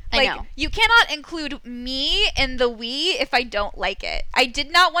absurd. Like, I know. You cannot include me in the we if I don't like it. I did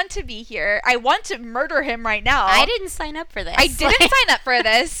not want to be here. I want to murder him right now. I didn't sign up for this. I didn't sign up for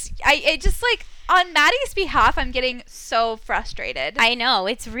this. It just, like... On Maddie's behalf, I'm getting so frustrated. I know.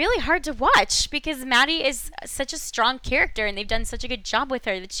 It's really hard to watch because Maddie is such a strong character and they've done such a good job with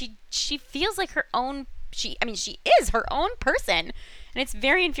her that she feels like her own... She is her own person. And it's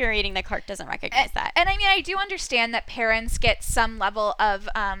very infuriating that Clark doesn't recognize that. And I mean, I do understand that parents get some level of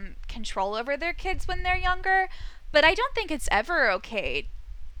control over their kids when they're younger, but I don't think it's ever okay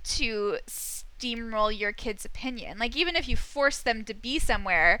to steamroll your kid's opinion. Like, even if you force them to be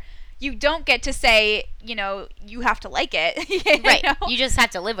somewhere... You don't get to say, you have to like it. Right. You just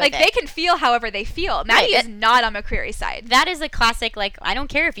have to live with it. Like, they can feel however they feel. Maddie is not on McCreary's side. That is a classic, like, I don't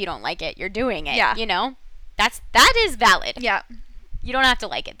care if you don't like it. You're doing it. Yeah. That is valid. Yeah. You don't have to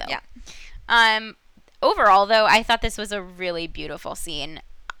like it, though. Yeah. Overall, though, I thought this was a really beautiful scene.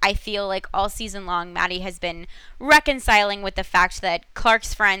 I feel like all season long, Maddie has been reconciling with the fact that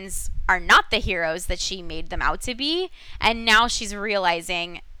Clark's friends are not the heroes that she made them out to be. And now she's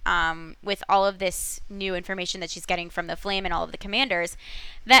realizing... with all of this new information that she's getting from the Flame and all of the commanders,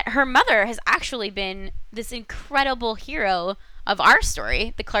 that her mother has actually been this incredible hero of our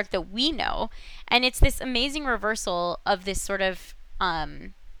story, the Clark that we know. And it's this amazing reversal of this sort of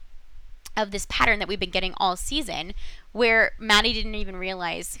this pattern that we've been getting all season, where Maddie didn't even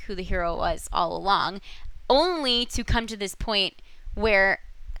realize who the hero was all along, only to come to this point where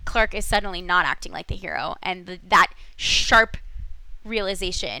Clark is suddenly not acting like the hero, and that sharp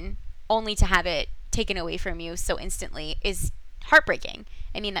realization only to have it taken away from you so instantly is heartbreaking.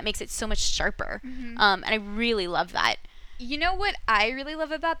 I mean, that makes it so much sharper. And I really love that. You know what I really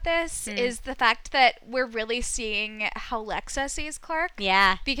love about this is the fact that we're really seeing how Lexa sees Clark.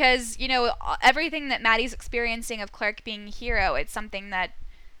 Yeah. Because, you know, everything that Maddie's experiencing of Clark being a hero, it's something that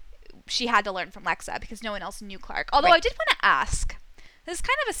she had to learn from Lexa because no one else knew Clark. Although I did want to ask, this is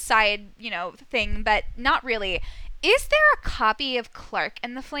kind of a side, you know, thing, but not really. Is there a copy of Clark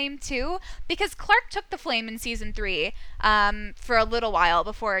in the Flame too? Because Clark took the Flame in season 3 for a little while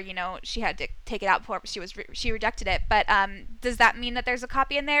before, you know, she had to take it out before she rejected it. But does that mean that there's a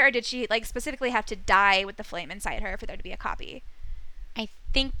copy in there, or did she like specifically have to die with the Flame inside her for there to be a copy? I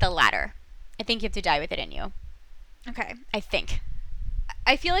think the latter. I think you have to die with it in you. Okay. I think.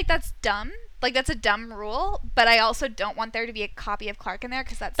 I feel like that's dumb. Like, that's a dumb rule, but I also don't want there to be a copy of Clark in there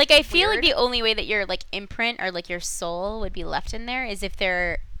because that's like, I feel like the only way that your, like, imprint or, like, your soul would be left in there is if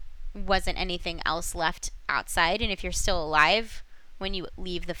there wasn't anything else left outside. And if you're still alive when you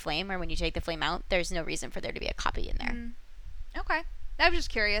leave the Flame or when you take the Flame out, there's no reason for there to be a copy in there. Okay. I was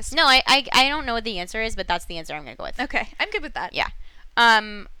just curious. No, I don't know what the answer is, but that's the answer I'm going to go with. Okay. I'm good with that. Yeah.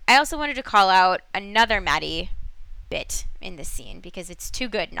 I also wanted to call out another Maddie bit in this scene because it's too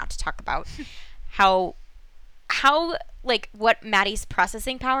good not to talk about how like what Maddie's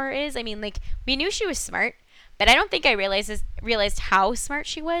processing power is. I mean, like, we knew she was smart, but I don't think I realized how smart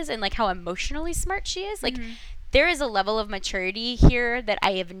she was and like how emotionally smart she is. Like, there is a level of maturity here that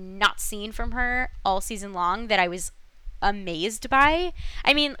I have not seen from her all season long that I was amazed by.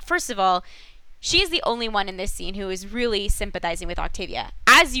 I mean, first of all, she is the only one in this scene who is really sympathizing with Octavia,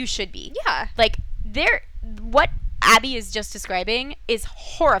 as you should be. Yeah. Like, what Abby is just describing is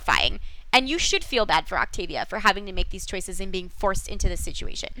horrifying. And you should feel bad for Octavia for having to make these choices and being forced into this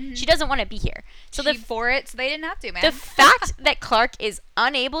situation. She doesn't want to be here. So she for it, so they didn't have to, man. The fact that Clark is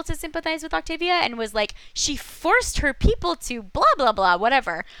unable to sympathize with Octavia and was like, she forced her people to blah, blah, blah,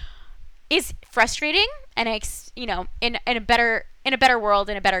 whatever, is frustrating. And, you know, in a better world,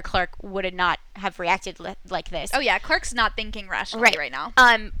 in a better Clark would not have reacted like this. Oh, yeah. Clark's not thinking rationally right now.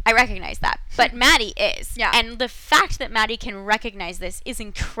 I recognize that. But Maddie is. Yeah. And the fact that Maddie can recognize this is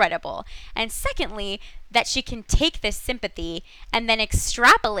incredible. And secondly, that she can take this sympathy and then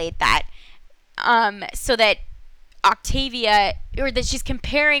extrapolate that so that Octavia, or that she's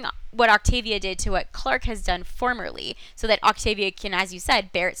comparing what Octavia did to what Clark has done formerly, so that Octavia can, as you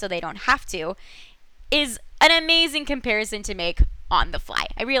said, bear it so they don't have to, is an amazing comparison to make on the fly.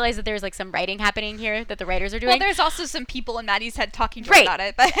 I realize that there's like some writing happening here that the writers are doing. Well, there's also some people in Maddie's head talking to her about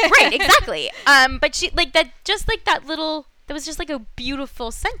it. But right, exactly. But she, like, that, just like that little, that was just like a beautiful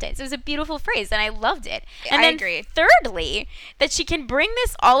sentence. It was a beautiful phrase, and I loved it. And I then agree. Thirdly, that she can bring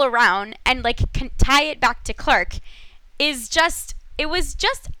this all around and like can tie it back to Clark is just, it was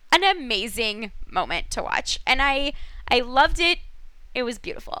just an amazing moment to watch. And I loved it. It was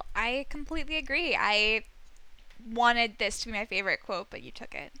beautiful. I completely agree. I wanted this to be my favorite quote, but you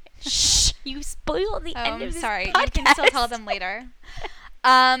took it. Shh! You spoiled the end of this sorry. podcast. You can still tell them later.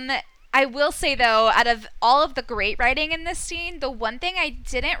 I will say, though, out of all of the great writing in this scene, the one thing I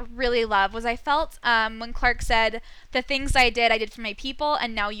didn't really love was I felt when Clark said, "The things I did for my people,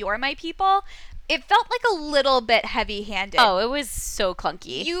 and now you're my people," it felt like a little bit heavy-handed. Oh, it was so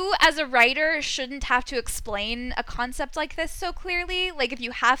clunky. You, as a writer, shouldn't have to explain a concept like this so clearly. Like, if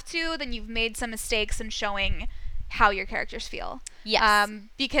you have to, then you've made some mistakes in showing how your characters feel. Yes.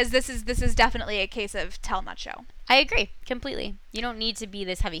 Because this is definitely a case of tell, not show. I agree completely. You don't need to be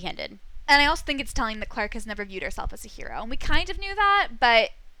this heavy-handed. And I also think it's telling that Clark has never viewed herself as a hero. And we kind of knew that,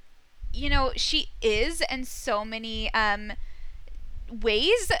 but, you know, she is in so many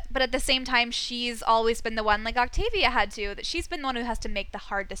ways, but at the same time, she's always been the one, like Octavia had to, that she's been the one who has to make the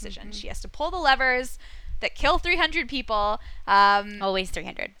hard decisions. She has to pull the levers that kill 300 people. Always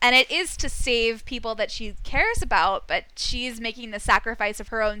 300. And it is to save people that she cares about, but she's making the sacrifice of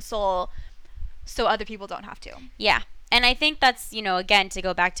her own soul so other people don't have to. Yeah. And I think that's, you know, again, to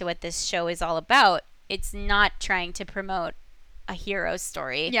go back to what this show is all about, it's not trying to promote a hero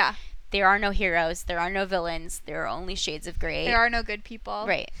story. Yeah. There are no heroes. There are no villains. There are only shades of gray. There are no good people.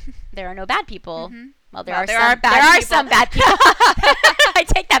 Right. There are no bad people. Mm-hmm. Well, there are some bad people. I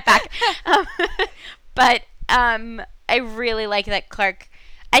take that back. But I really like that Clark.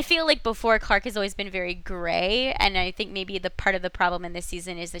 I feel like before, Clark has always been very gray, and I think maybe the part of the problem in this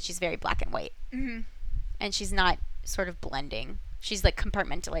season is that she's very black and white. Mm-hmm. And she's not sort of blending. She's like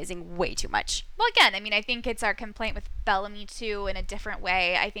compartmentalizing way too much. Well, again, I mean, I think it's our complaint with Bellamy too in a different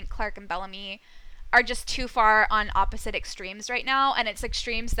way. I think Clark and Bellamy are just too far on opposite extremes right now, and it's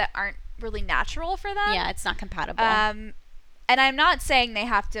extremes that aren't really natural for them. Yeah, it's not compatible. And I'm not saying they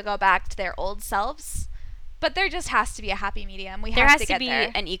have to go back to their old selves, but there just has to be a happy medium. There has to be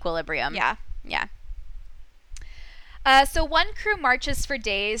an equilibrium. Yeah. Yeah. So one crew marches for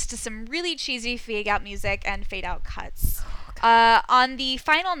days to some really cheesy fade-out music and fade-out cuts. On the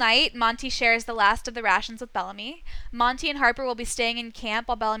final night, Monty shares the last of the rations with Bellamy. Monty and Harper will be staying in camp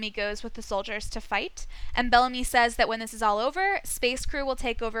while Bellamy goes with the soldiers to fight. And Bellamy says that when this is all over, Space Crew will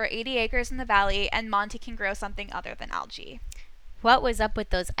take over 80 acres in the valley and Monty can grow something other than algae. What was up with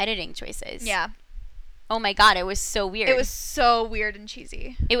those editing choices? Yeah. Oh my god, it was so weird. It was so weird and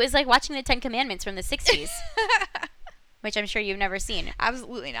cheesy. It was like watching the 10 Commandments from the 60s. Which I'm sure you've never seen.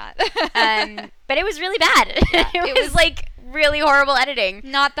 Absolutely not. But it was really bad. Yeah, it was like really horrible editing.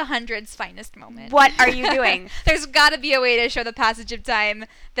 Not the 100's finest moment. What are you doing? There's got to be a way to show the passage of time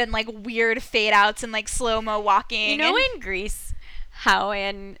than like weird fade outs and like slow-mo walking. You know in Grease, how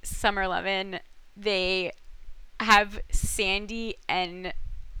in Summer Lovin' they have Sandy and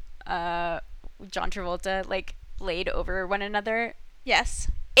John Travolta like laid over one another? Yes.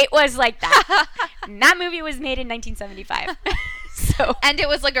 It was like that. And that movie was made in 1975. So and it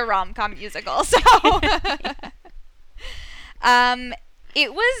was like a rom-com musical. So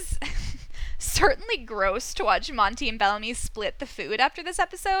it was certainly gross to watch Monty and Bellamy split the food after this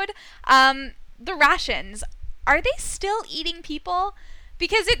episode. The rations, are they still eating people?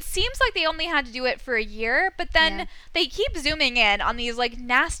 Because it seems like they only had to do it for a year, but then they keep zooming in on these like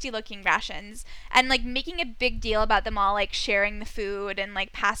nasty looking rations and like making a big deal about them all like sharing the food and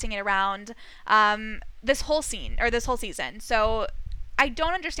like passing it around this whole season. So I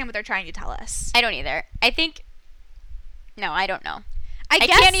don't understand what they're trying to tell us. I don't either. I don't know. I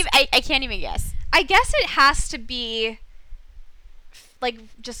can't even guess. I guess it has to be like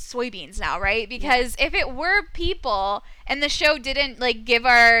just soybeans now, right? Because if it were people and the show didn't like give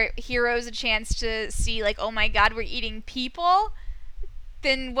our heroes a chance to see like, oh my god, we're eating people,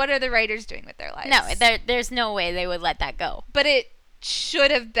 then what are the writers doing with their lives? No, there's no way they would let that go. But it should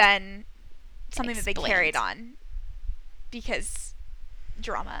have been something that they carried on because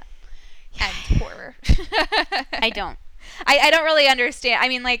drama and horror. I don't really understand. I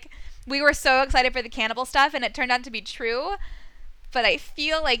mean, like, we were so excited for the cannibal stuff and it turned out to be true. But I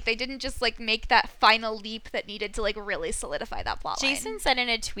feel like they didn't just, like, make that final leap that needed to, like, really solidify that plotline. Jason said in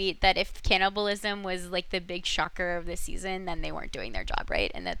a tweet that if cannibalism was, like, the big shocker of the season, then they weren't doing their job right,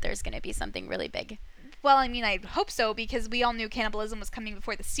 and that there's going to be something really big. Well, I mean, I hope so, because we all knew cannibalism was coming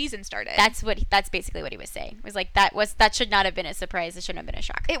before the season started. That's basically what he was saying. It was like, that should not have been a surprise. It shouldn't have been a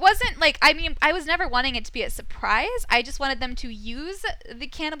shock. It wasn't, like, I mean, I was never wanting it to be a surprise. I just wanted them to use the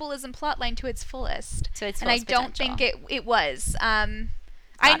cannibalism plotline to its fullest. To its fullest and I don't think it was.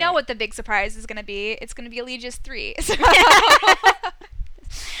 I know what the big surprise is going to be. It's going to be Allegius 3. So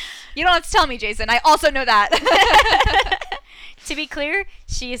you don't have to tell me, Jason. I also know that. To be clear,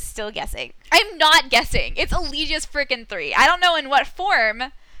 she is still guessing. I'm not guessing. It's Allegius frickin' 3. I don't know in what form,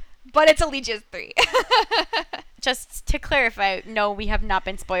 but it's Allegius 3. Just to clarify, no, we have not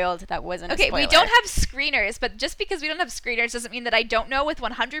been spoiled. That wasn't a spoiler. Okay, we don't have screeners, but just because we don't have screeners doesn't mean that I don't know with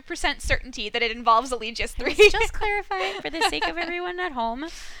 100% certainty that it involves Allegius 3. Just clarifying for the sake of everyone at home.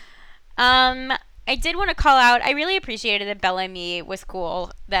 I did want to call out, I really appreciated that Bellamy was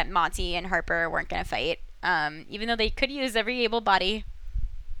cool that Monty and Harper weren't going to fight. Even though they could use every able body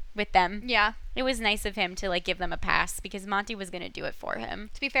with them. Yeah. It was nice of him to, like, give them a pass because Monty was going to do it for him.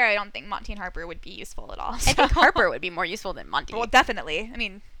 To be fair, I don't think Monty and Harper would be useful at all. So. I think Harper would be more useful than Monty. Well, definitely. I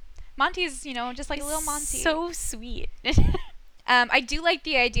mean, Monty's, just like a little Monty. So sweet. I do like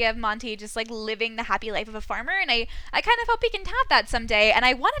the idea of Monty just, like, living the happy life of a farmer, and I kind of hope he can have that someday. And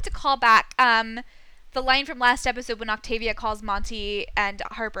I wanted to call back the line from last episode when Octavia calls Monty and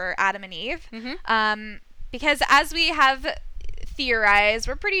Harper Adam and Eve. Mm-hmm. Because as we have theorized,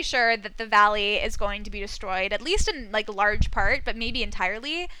 we're pretty sure that the valley is going to be destroyed, at least in like large part, but maybe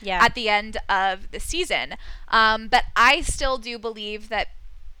entirely at the end of the season. But I still do believe that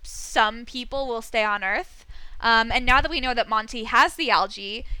some people will stay on Earth. And now that we know that Monty has the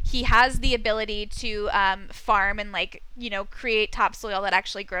algae, he has the ability to farm and create topsoil that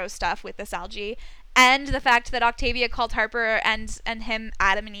actually grows stuff with this algae. And the fact that Octavia called Harper and him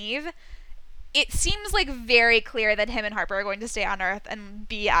Adam and Eve, it seems like very clear that him and Harper are going to stay on Earth and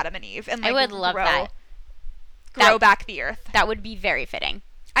be Adam and Eve. And I would love that. Grow back the Earth. That would be very fitting.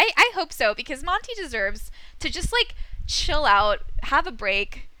 I hope so, because Monty deserves to just chill out, have a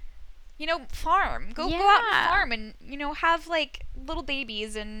break, farm. Go out and farm and, have little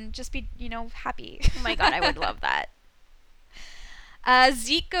babies and just be, happy. Oh my God, I would love that.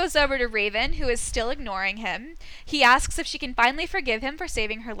 Zeke goes over to Raven, who is still ignoring him. He asks if she can finally forgive him for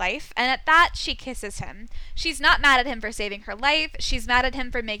saving her life, and at that, she kisses him. She's not mad at him for saving her life. She's mad at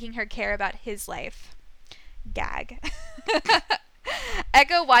him for making her care about his life. Gag.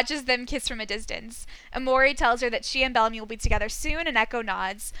 Echo watches them kiss from a distance. Emori tells her that she and Bellamy will be together soon, and Echo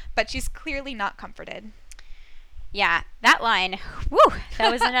nods, but she's clearly not comforted. Yeah, that line, woo,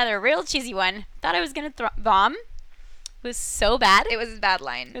 that was another real cheesy one. Thought I was going to bomb. It was so bad. It was a bad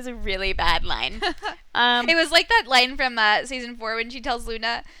line. It was a really bad line. It was like that line from season 4 when she tells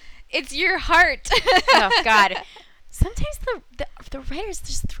Luna, "It's your heart." Oh, God. Sometimes the writers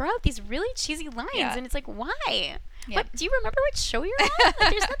just throw out these really cheesy lines, and it's like, why? Yep. What, do you remember what show you're on?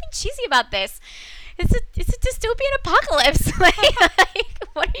 Like, there's nothing cheesy about this. It's a dystopian apocalypse. like,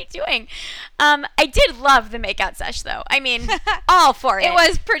 what are you doing? I did love the makeout sesh, though. I mean, all for it. It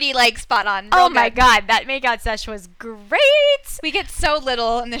was pretty, spot on. Oh, my God. That makeout sesh was great. We get so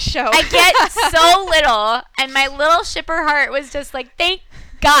little in the show. I get so little, and my little shipper heart was just like, thank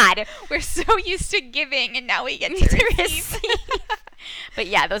God. We're so used to giving, and now we get to receive. But,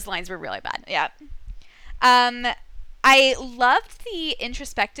 yeah, those lines were really bad. Yeah. I loved the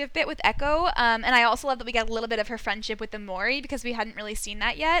introspective bit with Echo, and I also love that we got a little bit of her friendship with Emori because we hadn't really seen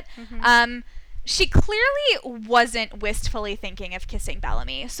that yet. Mm-hmm. She clearly wasn't wistfully thinking of kissing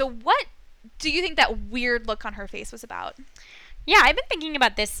Bellamy. So what do you think that weird look on her face was about? Yeah, I've been thinking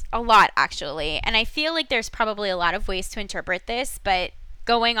about this a lot, actually, and I feel like there's probably a lot of ways to interpret this, but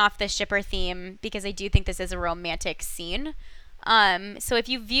going off the shipper theme, because I do think this is a romantic scene. So if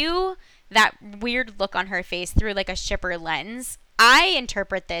you view that weird look on her face through a shipper lens, I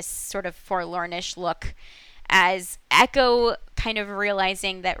interpret this sort of forlornish look as Echo kind of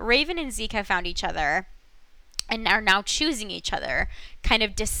realizing that Raven and Zeke have found each other and are now choosing each other, kind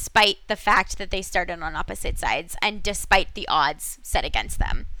of despite the fact that they started on opposite sides and despite the odds set against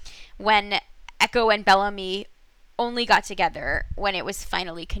them. When Echo and Bellamy only got together when it was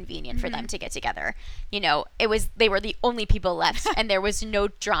finally convenient for them to get together. They were the only people left, and there was no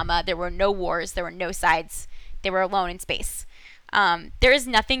drama, there were no wars, there were no sides. They were alone in space. There is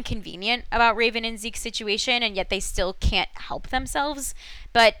nothing convenient about Raven and Zeke's situation, and yet they still can't help themselves.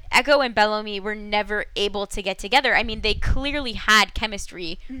 But Echo and Bellamy were never able to get together. I mean, they clearly had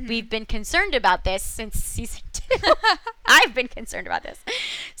chemistry. Mm-hmm. We've been concerned about this since season 2. I've been concerned about this.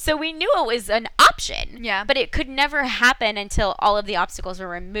 So we knew it was an option. Yeah. But it could never happen until all of the obstacles were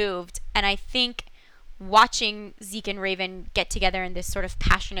removed. And I think watching Zeke and Raven get together in this sort of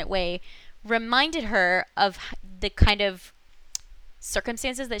passionate way reminded her of the kind of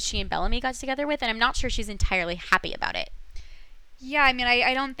circumstances that she and Bellamy got together with, and I'm not sure she's entirely happy about it. Yeah, I mean,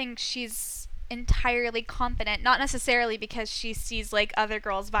 I don't think she's entirely confident, not necessarily because she sees other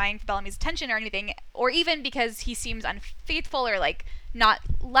girls vying for Bellamy's attention or anything, or even because he seems unfaithful or not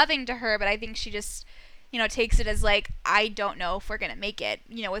loving to her, but I think she just takes it as I don't know if we're gonna make it,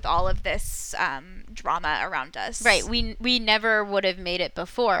 with all of this drama around us. Right, we never would have made it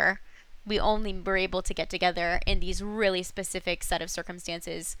before. We only were able to get together in these really specific set of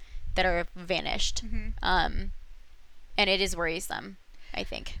circumstances that are vanished. Mm-hmm. And it is worrisome, I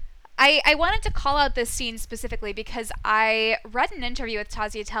think. I wanted to call out this scene specifically because I read an interview with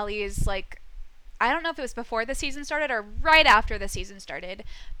Tagliatelles, I don't know if it was before the season started or right after the season started,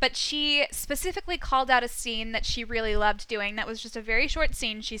 but she specifically called out a scene that she really loved doing. That was just a very short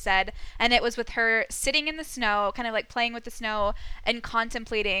scene, she said, and it was with her sitting in the snow, kind of playing with the snow and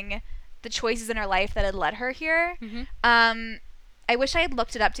contemplating the choices in her life that had led her here. Mm-hmm. I wish I had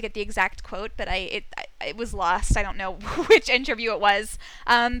looked it up to get the exact quote, but it was lost. I don't know which interview it was.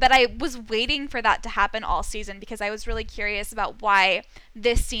 But I was waiting for that to happen all season because I was really curious about why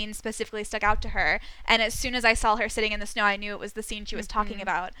this scene specifically stuck out to her. And as soon as I saw her sitting in the snow, I knew it was the scene she was talking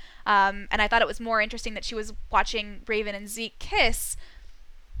about. And I thought it was more interesting that she was watching Raven and Zeke kiss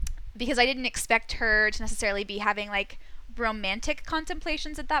because I didn't expect her to necessarily be having romantic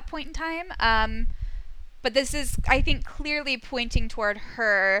contemplations at that point in time. But this is, I think, clearly pointing toward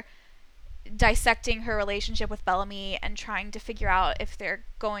her dissecting her relationship with Bellamy and trying to figure out if they're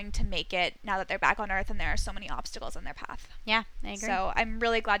going to make it now that they're back on Earth and there are so many obstacles in their path. Yeah, I agree. So I'm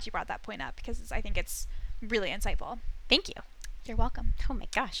really glad you brought that point up because I think it's really insightful. Thank you. You're welcome. Oh my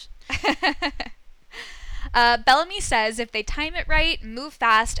gosh. Bellamy says if they time it right, move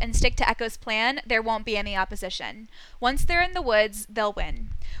fast, and stick to Echo's plan, there won't be any opposition. Once they're in the woods, they'll win.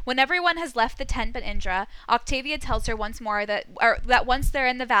 When everyone has left the tent but Indra, Octavia tells her once more that once they're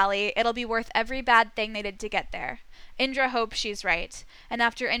in the valley, it'll be worth every bad thing they did to get there. Indra hopes she's right, and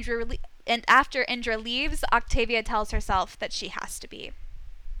after Indra leaves, Octavia tells herself that she has to be.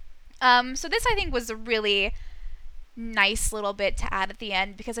 So this, I think, was a really nice little bit to add at the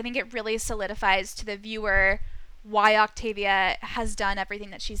end, because I think it really solidifies to the viewer why Octavia has done everything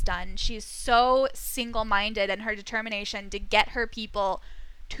that she's done. She's so single-minded in her determination to get her people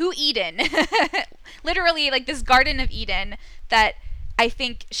to Eden, literally like this Garden of Eden, that I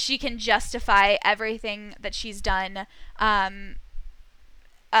think she can justify everything that she's done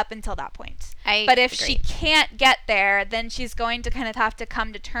up until that point. But if she can't get there, then she's going to kind of have to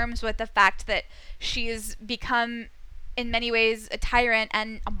come to terms with the fact that she's become, in many ways, a tyrant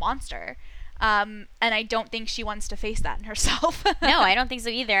and a monster. And I don't think she wants to face that in herself. No, I don't think so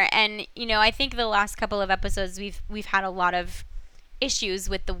either. And, you know, I think the last couple of episodes we've had a lot of issues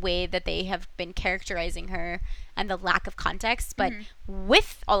with the way that they have been characterizing her and the lack of context. But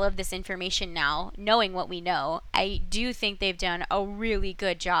with all of this information now, knowing what we know, I do think they've done a really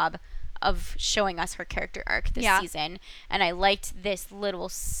good job of showing us her character arc this season. And I liked this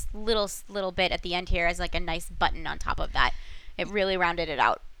little bit at the end here as like a nice button on top of that. It really rounded it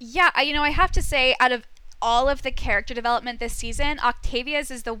out. Yeah, I have to say, out of all of the character development this season,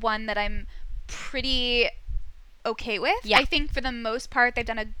 Octavia's is the one that I'm pretty okay with. Yeah. I think for the most part they've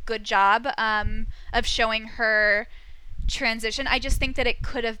done a good job of showing her transition. I just think that it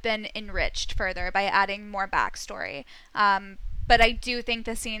could have been enriched further by adding more backstory. But I do think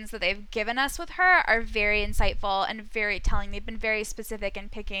the scenes that they've given us with her are very insightful and very telling. They've been very specific in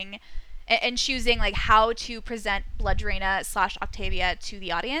picking and choosing like how to present Bloodraina / Octavia to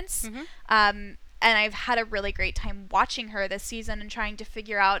the audience. And I've had a really great time watching her this season and trying to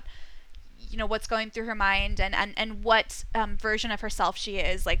figure out, you know, what's going through her mind and what version of herself she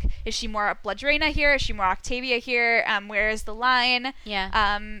is. Like, is she more Bloodraina here? Is she more Octavia here? Where is the line?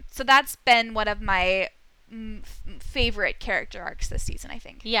 Yeah. So that's been one of my favorite character arcs this season, I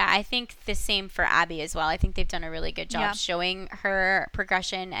think. Yeah, I think the same for Abby as well. I think they've done a really good job showing her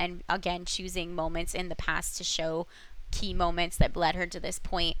progression and, again, choosing moments in the past to show key moments that led her to this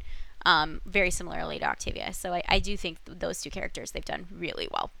point, very similarly to Octavia. So I do think those two characters, they've done really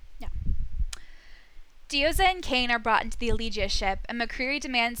well. Yeah. Diyoza and Cain are brought into the Elegia ship, and McCreary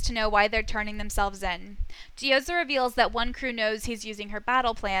demands to know why they're turning themselves in. Diyoza reveals that one crew knows he's using her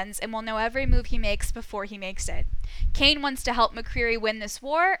battle plans and will know every move he makes before he makes it. Cain wants to help McCreary win this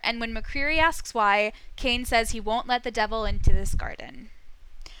war, and when McCreary asks why, Cain says he won't let the devil into this garden.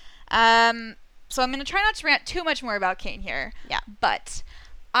 So I'm going to try not to rant too much more about Cain here. Yeah. But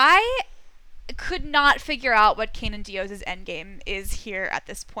I could not figure out what Cain and Diyoza's endgame is here at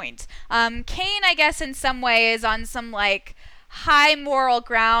this point. Cain, I guess, in some way is on some, like, high moral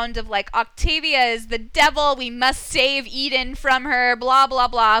ground of, like, Octavia is the devil, we must save Eden from her, blah, blah,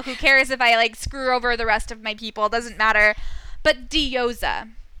 blah. Who cares if I, like, screw over the rest of my people? Doesn't matter. But Diyoza,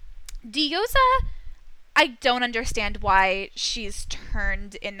 I don't understand why she's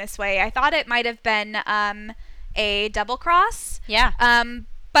turned in this way. I thought it might have been a double cross. Yeah.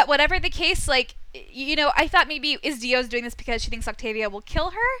 But whatever the case, like, you know, I thought maybe is Diyoza doing this because she thinks Octavia will kill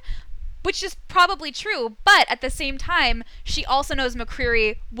her, which is probably true. But at the same time, she also knows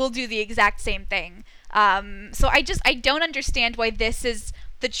McCreary will do the exact same thing. So I don't understand why this is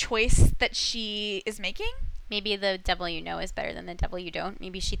the choice that she is making. Maybe the devil you know is better than the devil you don't.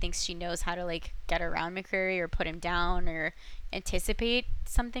 Maybe she thinks she knows how to, like, get around McCreary or put him down or anticipate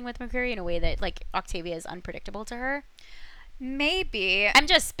something with McCreary in a way that, like, Octavia is unpredictable to her. Maybe. I'm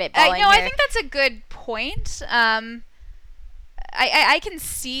just spitballing here. I think that's a good point. I can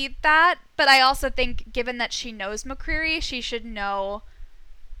see that, but I also think given that she knows McCreary, she should know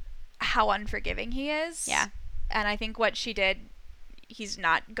how unforgiving he is. Yeah. And I think what she did, he's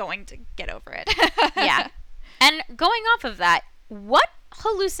not going to get over it. Yeah. And going off of that, what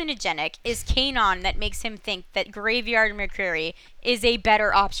hallucinogenic is Cain on that makes him think that Graveyard McCreary is a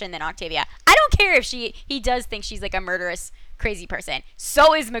better option than Octavia? I don't care if he does think she's like a murderous crazy person.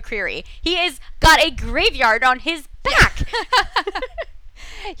 So is McCreary. He has got a graveyard on his back.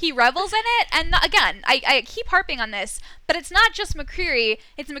 He revels in it. And again, I keep harping on this, but it's not just McCreary.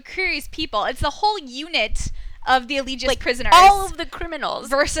 It's McCreary's people. It's the whole unit of the Elegia's like, prisoners. All of the criminals.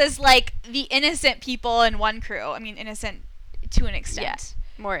 Versus, like, the innocent people in one crew. I mean, innocent to an extent. Yeah.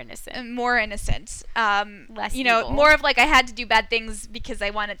 More innocent. More innocent. Less you know, evil. more of like I had to do bad things because I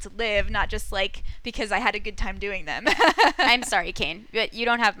wanted to live, not just like because I had a good time doing them. I'm sorry, Cain, but you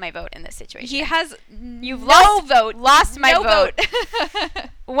don't have my vote in this situation. He has lost my vote. vote.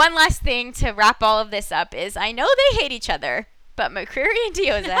 One last thing to wrap all of this up is I know they hate each other, but McCreary and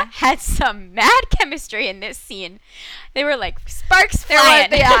Diyoza had some mad chemistry in this scene. They were like sparks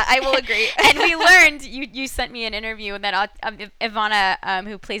flying. Yeah, I will agree. And we learned, you sent me an interview that Ivana,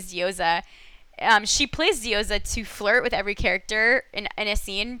 who plays Diyoza, she plays Diyoza to flirt with every character in a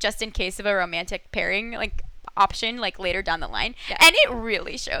scene just in case of a romantic pairing. Like, option like later down the line. Yeah. And it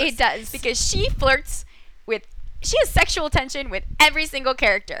really shows. It does. Because she has sexual tension with every single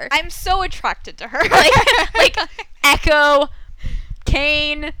character. I'm so attracted to her. like Echo,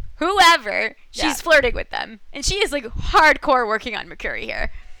 Kane, whoever, she's flirting with them. And she is like hardcore working on McCreary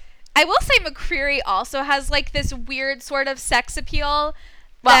here. I will say McCreary also has like this weird sort of sex appeal.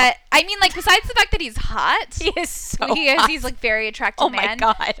 That I mean, like, besides the fact that he's hot, he is so hot. He's like very attractive man.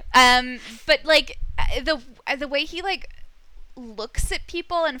 Oh my god. But like the way he like looks at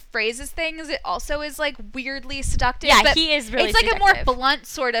people and phrases things, it also is like weirdly seductive. Yeah, but he is really it's like seductive. A more blunt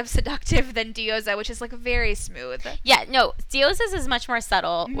sort of seductive than Diyoza, which is like very smooth. Yeah, no, Diyoza's is much more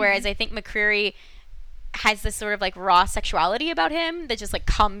subtle, whereas I think McCreary has this sort of like raw sexuality about him that just like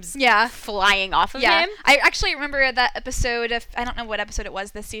comes flying off of him. I actually remember that episode of, I don't know what episode it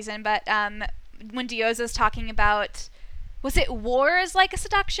was this season, but when Diyoza's talking about, was it war is like a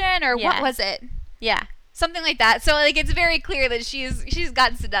seduction or what was it? Yeah. Something like that. So like it's very clear that she's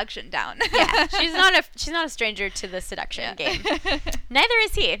got seduction down. Yeah. She's not a stranger to the seduction game. Neither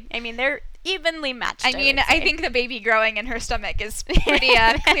is he. I mean, they're evenly matched. I mean, I think the baby growing in her stomach is pretty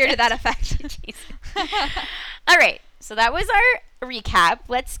clear to that effect. All right. So that was our recap.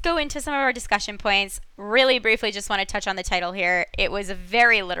 Let's go into some of our discussion points. Really briefly, just want to touch on the title here. It was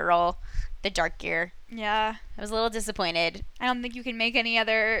very literal, the Dark Gear. Yeah. I was a little disappointed. I don't think you can make any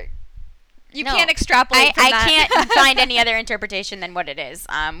other... You can't extrapolate from that. I can't find any other interpretation than what it is,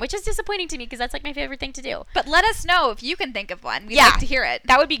 which is disappointing to me because that's like my favorite thing to do. But let us know if you can think of one. We'd like to hear it.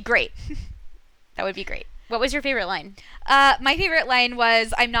 That would be great. That would be great. What was your favorite line? My favorite line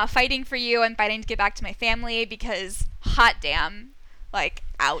was, I'm not fighting for you, I'm fighting to get back to my family because, hot damn, like,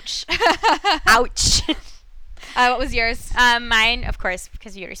 ouch. Ouch. What was yours? Mine, of course,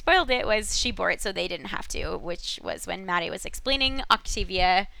 because you already spoiled it, was she bore it so they didn't have to, which was when Maddie was explaining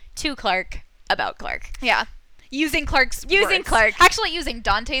Octavia to Clark about Clark. Yeah. Using Clark's words. Clark. Actually using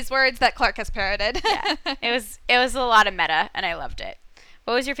Dante's words that Clark has parroted. Yeah. It was a lot of meta, and I loved it.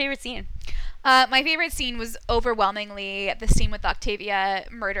 What was your favorite scene? My favorite scene was overwhelmingly the scene with Octavia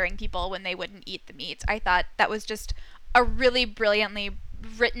murdering people when they wouldn't eat the meat. I thought that was just a really brilliantly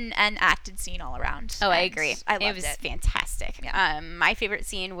written and acted scene all around. Oh, I agree. I loved it. It was fantastic. Yeah. My favorite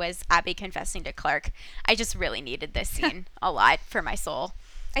scene was Abby confessing to Clark. I just really needed this scene a lot for my soul.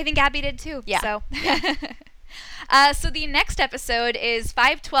 I think Abby did too. Yeah. So. So the next episode is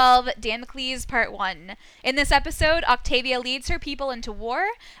 512 Damocles Part 1. In this episode, Octavia leads her people into war,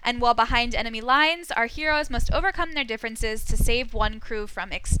 and while behind enemy lines, our heroes must overcome their differences to save one crew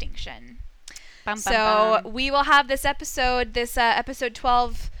from extinction. We will have this episode, episode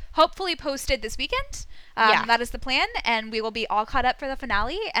 12, hopefully posted this weekend. That is the plan, and we will be all caught up for the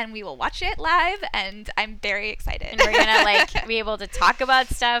finale, and we will watch it live, and I'm very excited. And we're gonna be able to talk about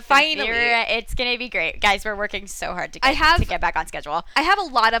stuff. Finally, it's gonna be great, guys. We're working so hard to get back on schedule. I have a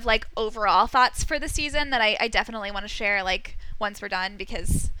lot of overall thoughts for the season that I definitely want to share once we're done,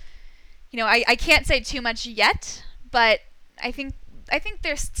 because I can't say too much yet, but I think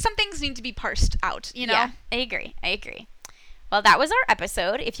there's some things need to be parsed out. Yeah, I agree. Well, that was our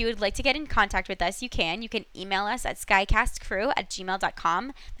episode. If you would like to get in contact with us, you can. You can email us at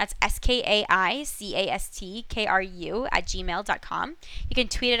skycastkru@gmail.com. That's SKAICASTKRU@gmail.com. You can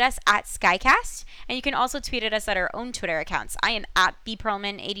tweet at us at Skycast, and you can also tweet at us at our own Twitter accounts. I am at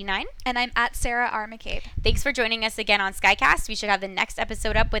bperlman89. And I'm at Sarah R. McCabe. Thanks for joining us again on Skycast. We should have the next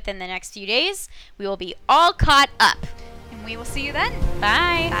episode up within the next few days. We will be all caught up. And we will see you then.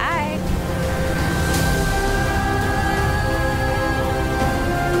 Bye. Bye.